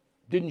O'Donnell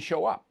didn't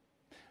show up.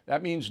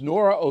 That means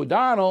Norah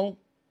O'Donnell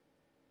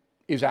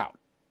is out.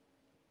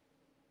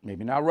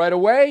 Maybe not right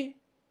away,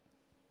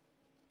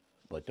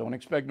 but don't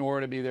expect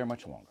Norah to be there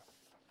much longer.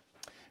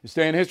 This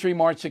day in history,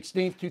 March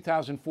 16th,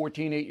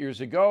 2014, 8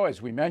 years ago,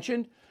 as we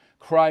mentioned,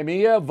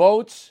 Crimea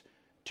votes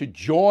to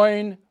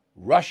join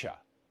Russia.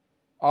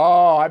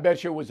 Oh, I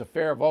bet you it was a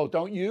fair vote,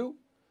 don't you?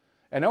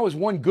 And that was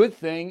one good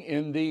thing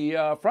in the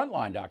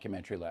Frontline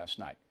documentary last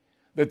night,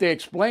 that they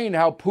explained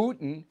how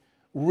Putin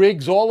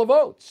rigs all the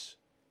votes.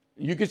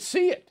 You could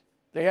see it.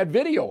 They had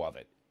video of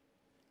it.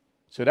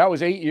 So that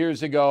was 8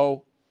 years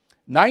ago.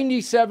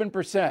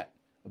 97%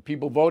 of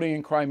people voting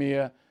in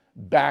Crimea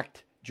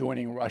backed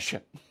joining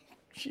Russia.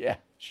 Yeah,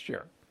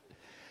 sure.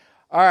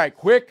 All right,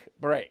 quick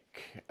break.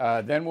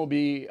 Then we'll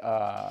do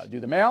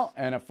the mail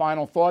and a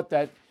final thought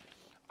that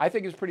I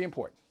think is pretty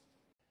important.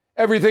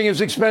 Everything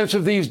is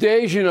expensive these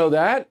days, you know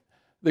that.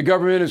 The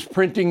government is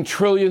printing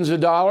trillions of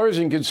dollars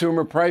and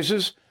consumer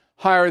prices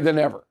higher than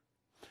ever.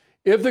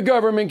 If the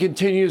government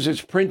continues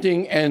its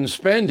printing and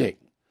spending,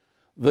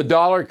 the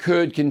dollar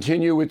could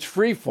continue its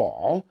free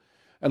fall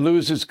and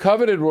lose its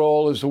coveted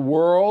role as the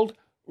world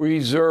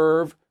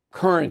reserve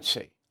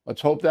currency.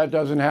 Let's hope that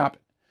doesn't happen.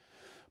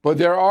 But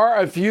there are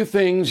a few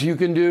things you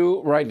can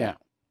do right now.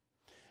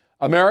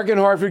 American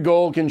Hartford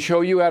Gold can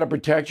show you how to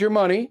protect your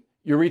money,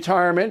 your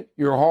retirement,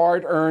 your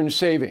hard-earned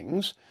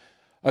savings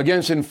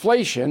against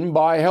inflation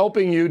by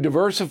helping you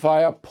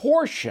diversify a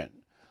portion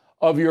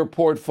of your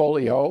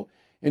portfolio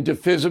into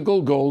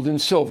physical gold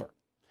and silver.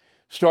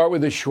 Start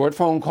with a short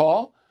phone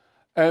call,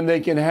 and they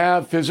can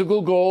have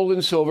physical gold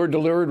and silver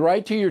delivered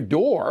right to your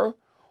door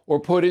or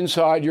put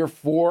inside your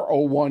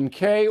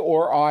 401k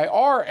or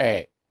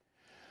IRA.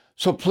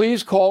 So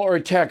please call or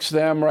text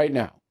them right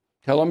now.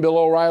 Tell them Bill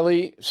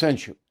O'Reilly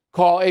sent you.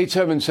 Call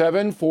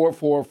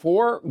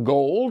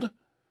 877-444-GOLD,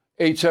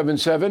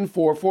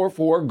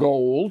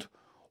 877-444-GOLD,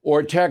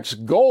 or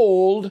text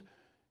GOLD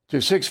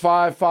to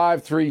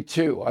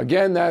 65532.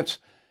 Again, that's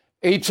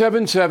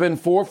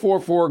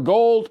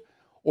 877-444-GOLD,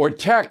 or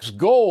text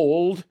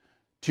GOLD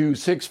to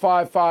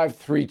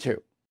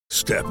 65532.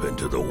 Step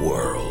into the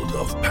world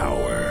of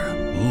power,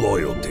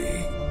 loyalty,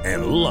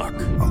 and luck.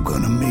 I'm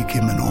gonna make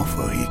him an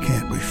offer he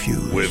can't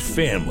refuse. With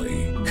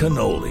family,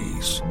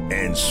 cannolis,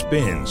 and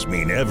spins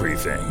mean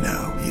everything.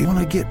 Now, you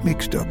wanna get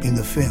mixed up in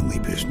the family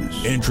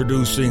business.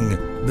 Introducing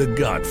The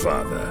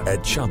Godfather at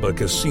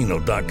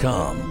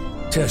ChumbaCasino.com.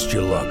 Test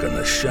your luck in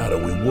the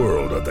shadowy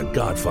world of The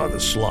Godfather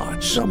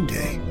slot.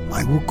 Someday,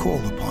 I will call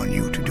upon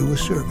you to do a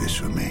service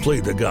for me. Play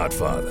The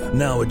Godfather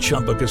now at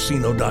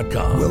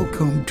ChumbaCasino.com.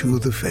 Welcome to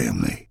the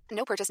family.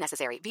 No purchase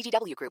necessary.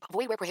 VGW Group.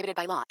 Void where prohibited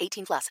by law.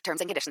 18 plus.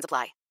 Terms and conditions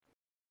apply.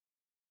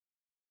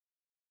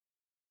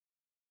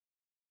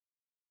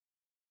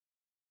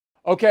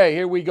 Okay,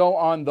 here we go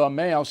on the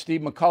mail.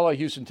 Steve McCullough,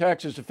 Houston,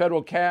 Texas. The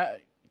federal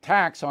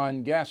tax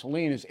on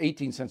gasoline is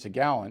 18 cents a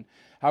gallon.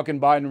 How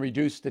can Biden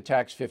reduce the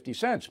tax 50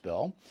 cents,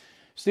 Bill?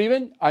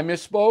 Stephen, I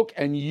misspoke,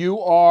 and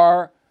you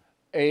are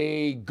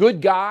a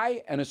good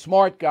guy and a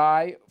smart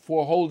guy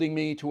for holding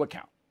me to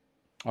account.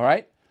 All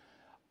right?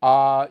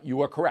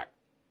 You are correct.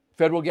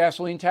 Federal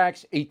gasoline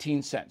tax,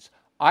 18 cents.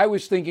 I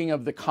was thinking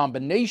of the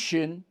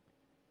combination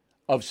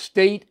of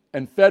state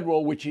and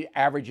federal, which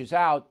averages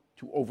out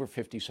to over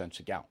 50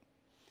 cents a gallon.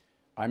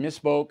 I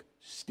misspoke.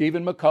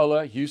 Stephen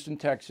McCullough, Houston,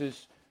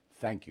 Texas.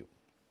 Thank you.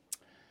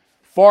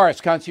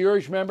 Forrest,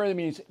 concierge member, that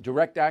means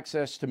direct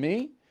access to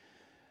me.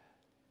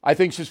 I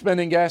think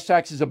suspending gas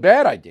tax is a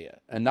bad idea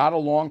and not a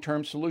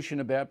long-term solution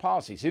to bad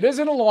policies. It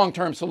isn't a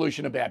long-term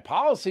solution to bad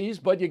policies,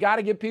 but you got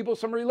to give people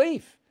some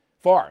relief.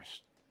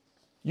 Forrest,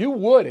 you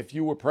would if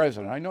you were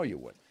president. I know you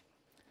would.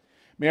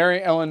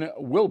 Mary Ellen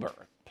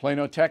Wilbur,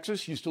 Plano,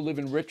 Texas, used to live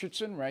in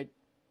Richardson, right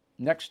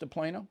next to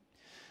Plano.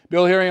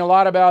 Bill, hearing a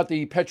lot about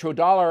the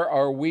petrodollar.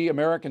 Are we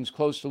Americans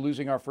close to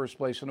losing our first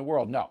place in the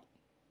world? No.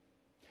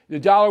 The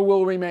dollar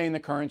will remain the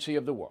currency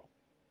of the world,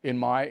 in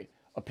my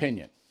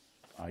opinion.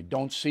 I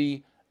don't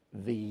see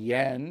the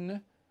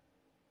yen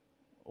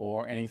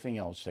or anything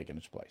else taking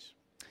its place.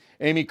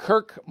 Amy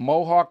Kirk,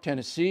 Mohawk,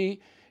 Tennessee.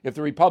 If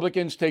the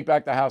Republicans take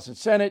back the House and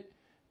Senate,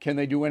 can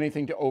they do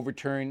anything to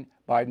overturn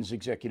Biden's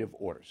executive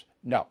orders?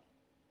 No.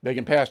 They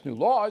can pass new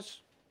laws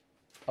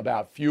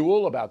about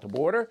fuel, about the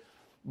border,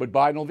 but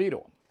Biden will veto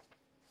them.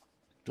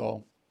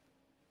 So,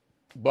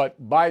 but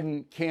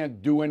Biden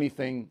can't do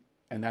anything,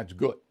 and that's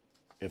good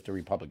if the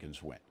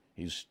Republicans win.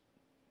 He's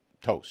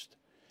toast.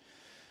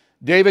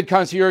 David,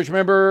 concierge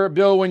member.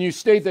 Bill, when you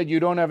state that you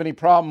don't have any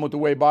problem with the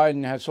way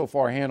Biden has so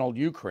far handled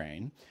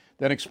Ukraine,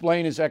 then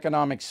explain his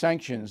economic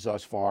sanctions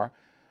thus far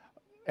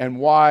and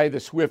why the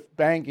SWIFT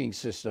banking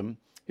system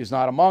is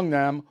not among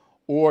them,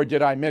 or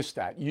did I miss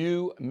that?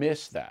 You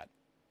missed that.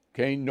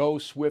 Okay, no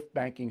SWIFT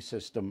banking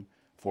system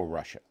for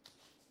Russia.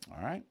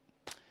 All right.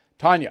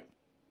 Tanya,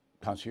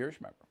 concierge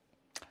member.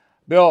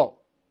 Bill,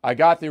 I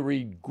got the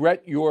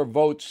regret your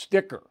vote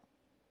sticker,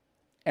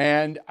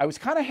 and I was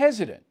kind of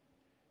hesitant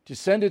to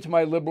send it to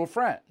my liberal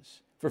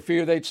friends for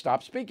fear they'd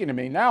stop speaking to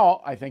me.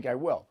 Now I think I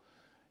will.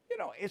 You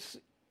know,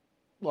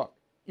 look,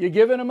 you're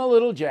giving them a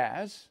little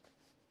jazz,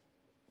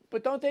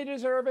 but don't they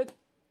deserve it?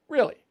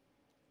 Really?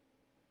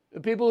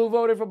 The people who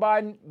voted for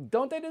Biden,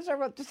 don't they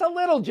deserve it? Just a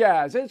little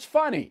jazz. It's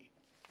funny.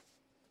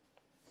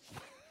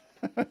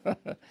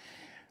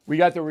 We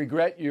got the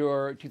regret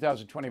your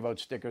 2020 vote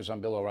stickers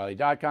on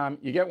BillO'Reilly.com.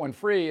 You get one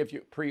free if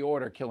you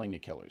pre-order Killing the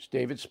Killers.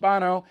 David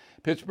Spano,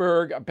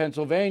 Pittsburgh,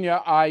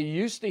 Pennsylvania. I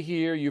used to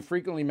hear you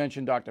frequently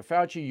mention Dr.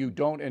 Fauci. You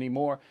don't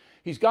anymore.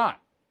 He's gone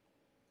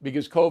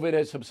because COVID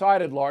has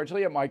subsided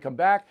largely. It might come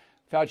back.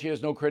 Fauci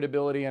has no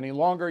credibility any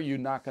longer. You're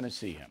not going to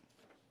see him.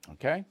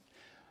 Okay?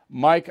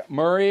 Mike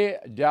Murray,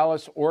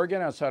 Dallas,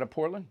 Oregon, outside of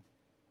Portland.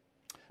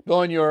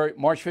 Bill, in your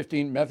March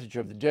 15 message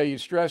of the day, you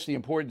stressed the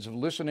importance of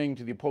listening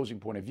to the opposing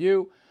point of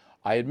view.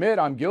 I admit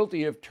I'm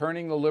guilty of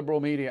turning the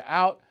liberal media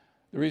out.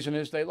 The reason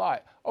is they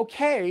lie.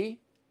 Okay,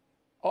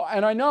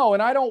 and I know,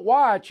 and I don't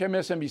watch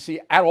MSNBC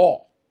at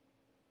all.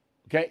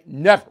 Okay,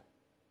 never.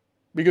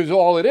 Because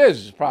all it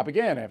is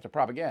propaganda after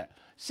propaganda.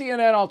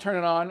 CNN, I'll turn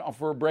it on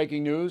for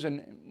breaking news,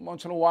 and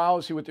once in a while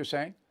I'll see what they're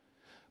saying.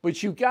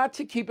 But you've got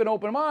to keep an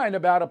open mind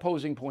about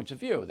opposing points of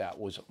view. That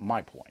was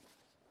my point.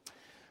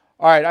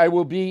 All right, I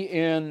will be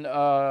in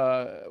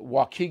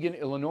Waukegan,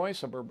 Illinois,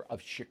 suburb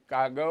of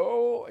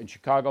Chicago, in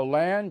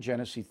Chicagoland,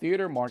 Genesee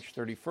Theater, March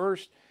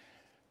 31st.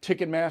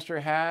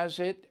 Ticketmaster has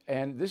it,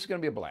 and this is going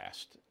to be a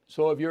blast.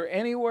 So if you're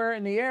anywhere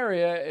in the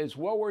area, it's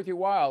well worth your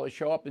while to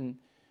show up and,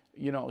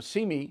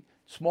 see me.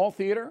 Small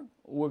theater.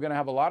 We're going to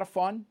have a lot of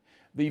fun.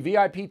 The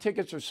VIP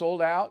tickets are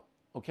sold out,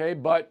 okay,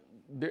 but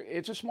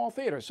it's a small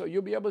theater, so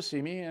you'll be able to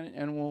see me,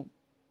 and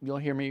you'll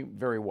hear me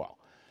very well.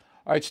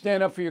 All right,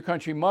 stand up for your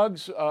country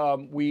mugs.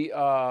 Mother's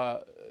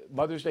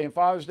Day and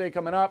Father's Day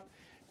coming up.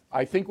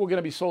 I think we're going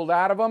to be sold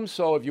out of them,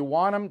 so if you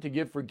want them to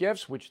give for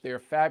gifts, which they're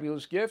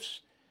fabulous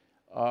gifts,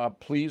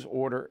 please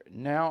order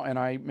now. And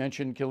I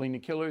mentioned Killing the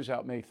Killers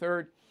out May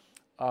 3rd.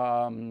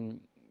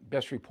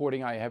 Best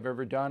reporting I have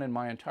ever done in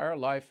my entire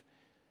life.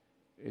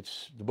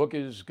 The book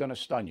is going to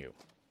stun you.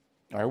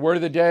 All right, word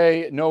of the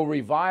day, no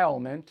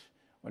revilement.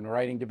 When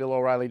writing to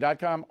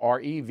BillO'Reilly.com,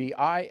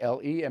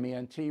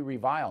 REVILEMENT,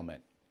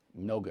 revilement.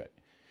 No good.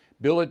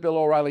 Bill at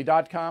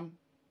BillO'Reilly.com.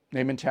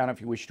 Name and town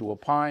if you wish to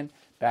opine.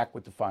 Back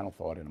with the final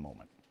thought in a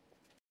moment.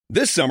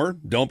 This summer,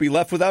 don't be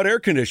left without air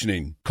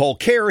conditioning. Call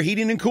Care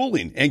Heating and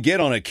Cooling and get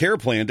on a care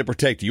plan to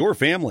protect your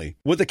family.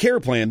 With a care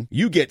plan,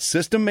 you get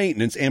system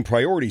maintenance and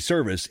priority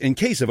service in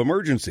case of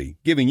emergency,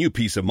 giving you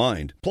peace of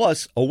mind.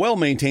 Plus, a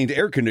well-maintained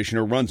air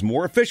conditioner runs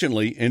more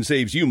efficiently and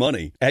saves you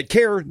money. At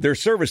Care, their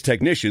service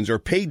technicians are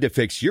paid to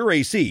fix your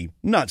AC,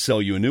 not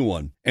sell you a new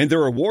one. And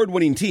their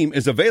award-winning team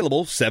is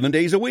available 7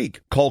 days a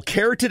week. Call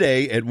Care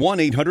today at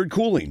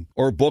 1-800-COOLING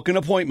or book an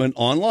appointment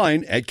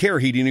online at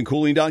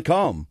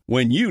careheatingandcooling.com.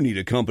 When you need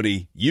a company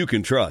you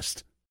can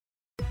trust.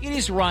 It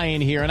is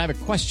Ryan here, and I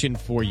have a question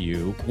for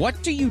you.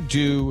 What do you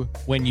do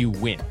when you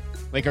win?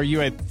 Like, are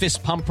you a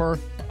fist pumper,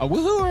 a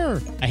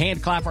woohooer, a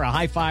hand clapper, a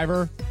high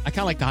fiver? I kind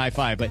of like the high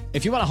five, but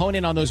if you want to hone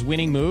in on those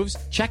winning moves,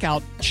 check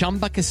out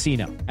Chumba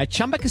Casino. At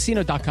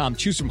ChumbaCasino.com,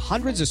 choose from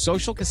hundreds of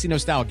social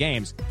casino-style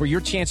games for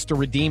your chance to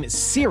redeem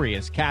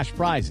serious cash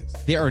prizes.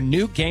 There are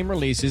new game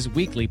releases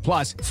weekly,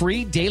 plus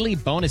free daily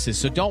bonuses,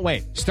 so don't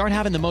wait. Start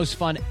having the most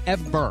fun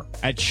ever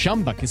at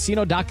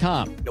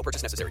ChumbaCasino.com. No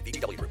purchase necessary.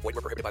 VGW Group. Void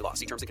where prohibited by law.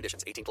 See terms and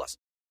conditions. 18+.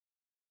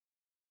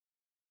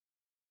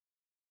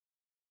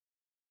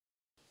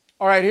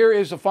 All right, here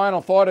is the final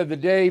thought of the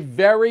day.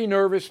 Very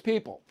nervous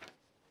people.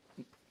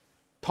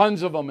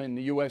 Tons of them in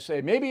the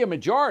USA. Maybe a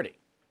majority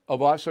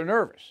of us are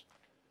nervous.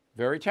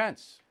 Very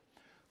tense.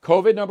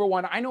 COVID, number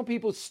one. I know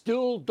people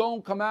still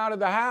don't come out of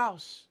the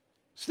house.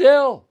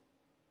 Still.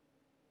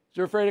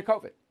 They're afraid of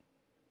COVID.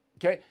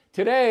 Okay?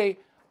 Today,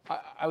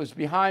 I was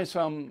behind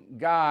some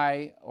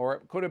guy, or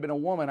it could have been a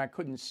woman, I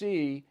couldn't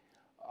see,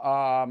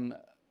 driving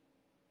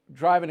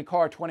a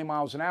car 20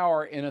 miles an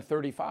hour in a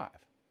 35.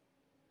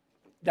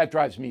 That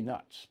drives me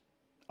nuts.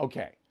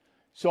 Okay.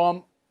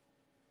 So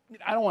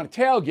I don't want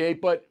to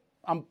tailgate, but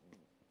I'm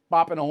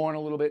bopping the horn a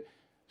little bit.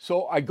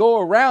 So I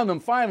go around them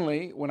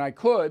finally, when I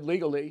could,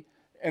 legally,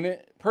 and the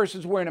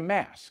person's wearing a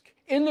mask.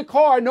 In the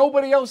car,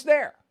 nobody else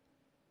there.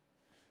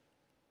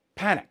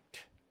 Panicked.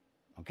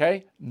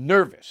 Okay?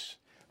 Nervous.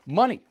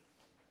 Money.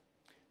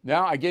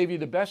 Now, I gave you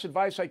the best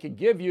advice I could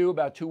give you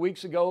about 2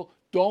 weeks ago.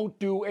 Don't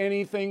do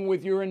anything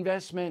with your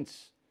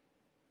investments.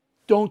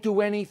 Don't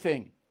do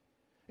anything.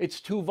 It's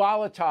too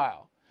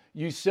volatile.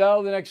 You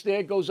sell, the next day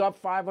it goes up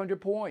 500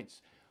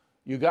 points.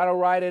 You got to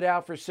ride it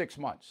out for 6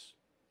 months.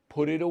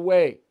 Put it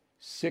away.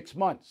 6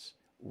 months.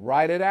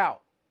 Ride it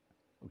out.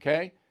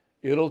 Okay?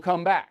 It'll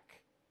come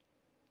back.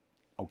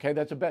 Okay,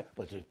 that's a bet.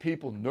 But there's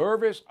people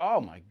nervous, oh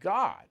my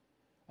God,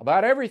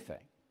 about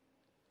everything.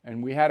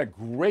 And we had a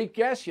great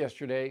guest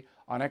yesterday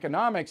on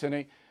economics,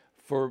 and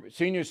for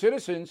senior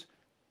citizens,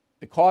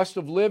 the cost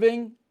of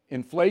living,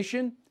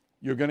 inflation,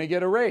 you're going to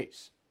get a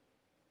raise.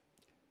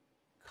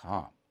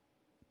 Calm.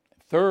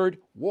 Third,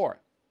 war.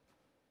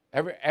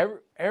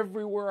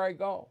 Everywhere I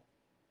go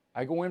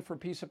in for a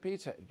piece of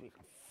pizza.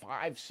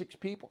 5, 6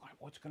 people.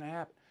 What's going to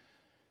happen?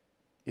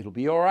 It'll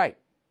be all right.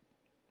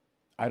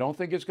 I don't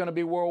think it's going to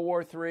be World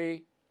War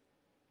III.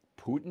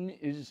 Putin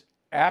is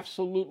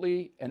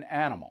absolutely an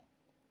animal.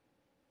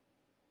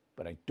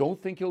 But I don't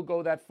think he'll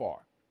go that far.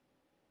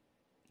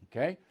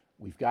 Okay?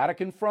 We've got to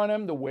confront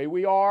him the way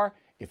we are.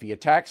 If he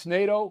attacks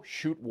NATO,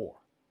 shoot war.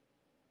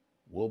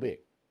 Will be.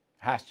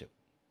 Has to.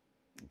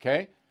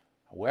 Okay?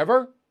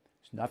 However,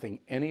 there's nothing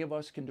any of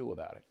us can do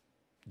about it.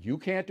 You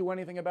can't do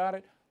anything about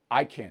it.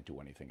 I can't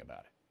do anything about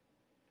it.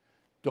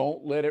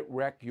 Don't let it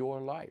wreck your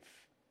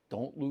life.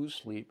 Don't lose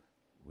sleep.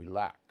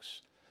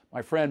 Relax.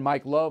 My friend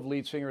Mike Love,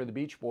 lead singer of the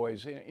Beach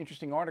Boys, an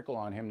interesting article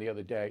on him the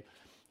other day.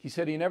 He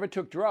said he never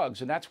took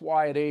drugs, and that's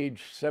why at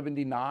age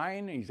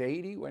 79, he's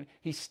 80, when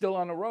he's still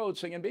on the road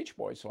singing Beach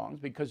Boys songs,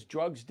 because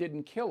drugs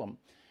didn't kill him.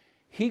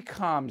 He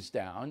calms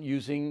down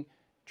using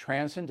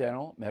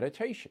transcendental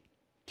meditation,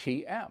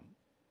 TM.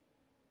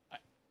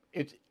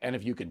 And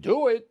if you can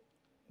do it,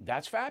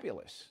 that's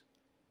fabulous.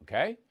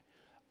 Okay?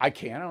 I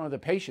can't. I don't have the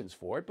patience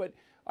for it, but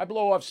I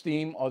blow off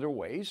steam other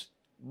ways.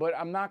 But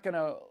I'm not going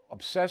to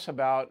obsess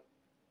about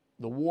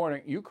the war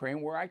in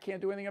Ukraine where I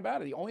can't do anything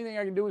about it. The only thing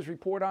I can do is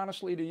report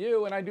honestly to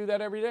you, and I do that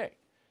every day.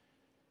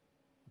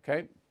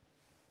 Okay?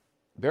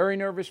 Very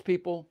nervous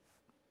people,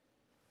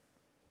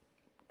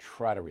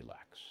 try to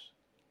relax.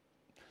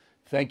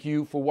 Thank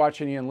you for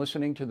watching and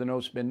listening to the No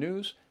Spin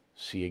News.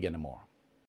 See you again tomorrow.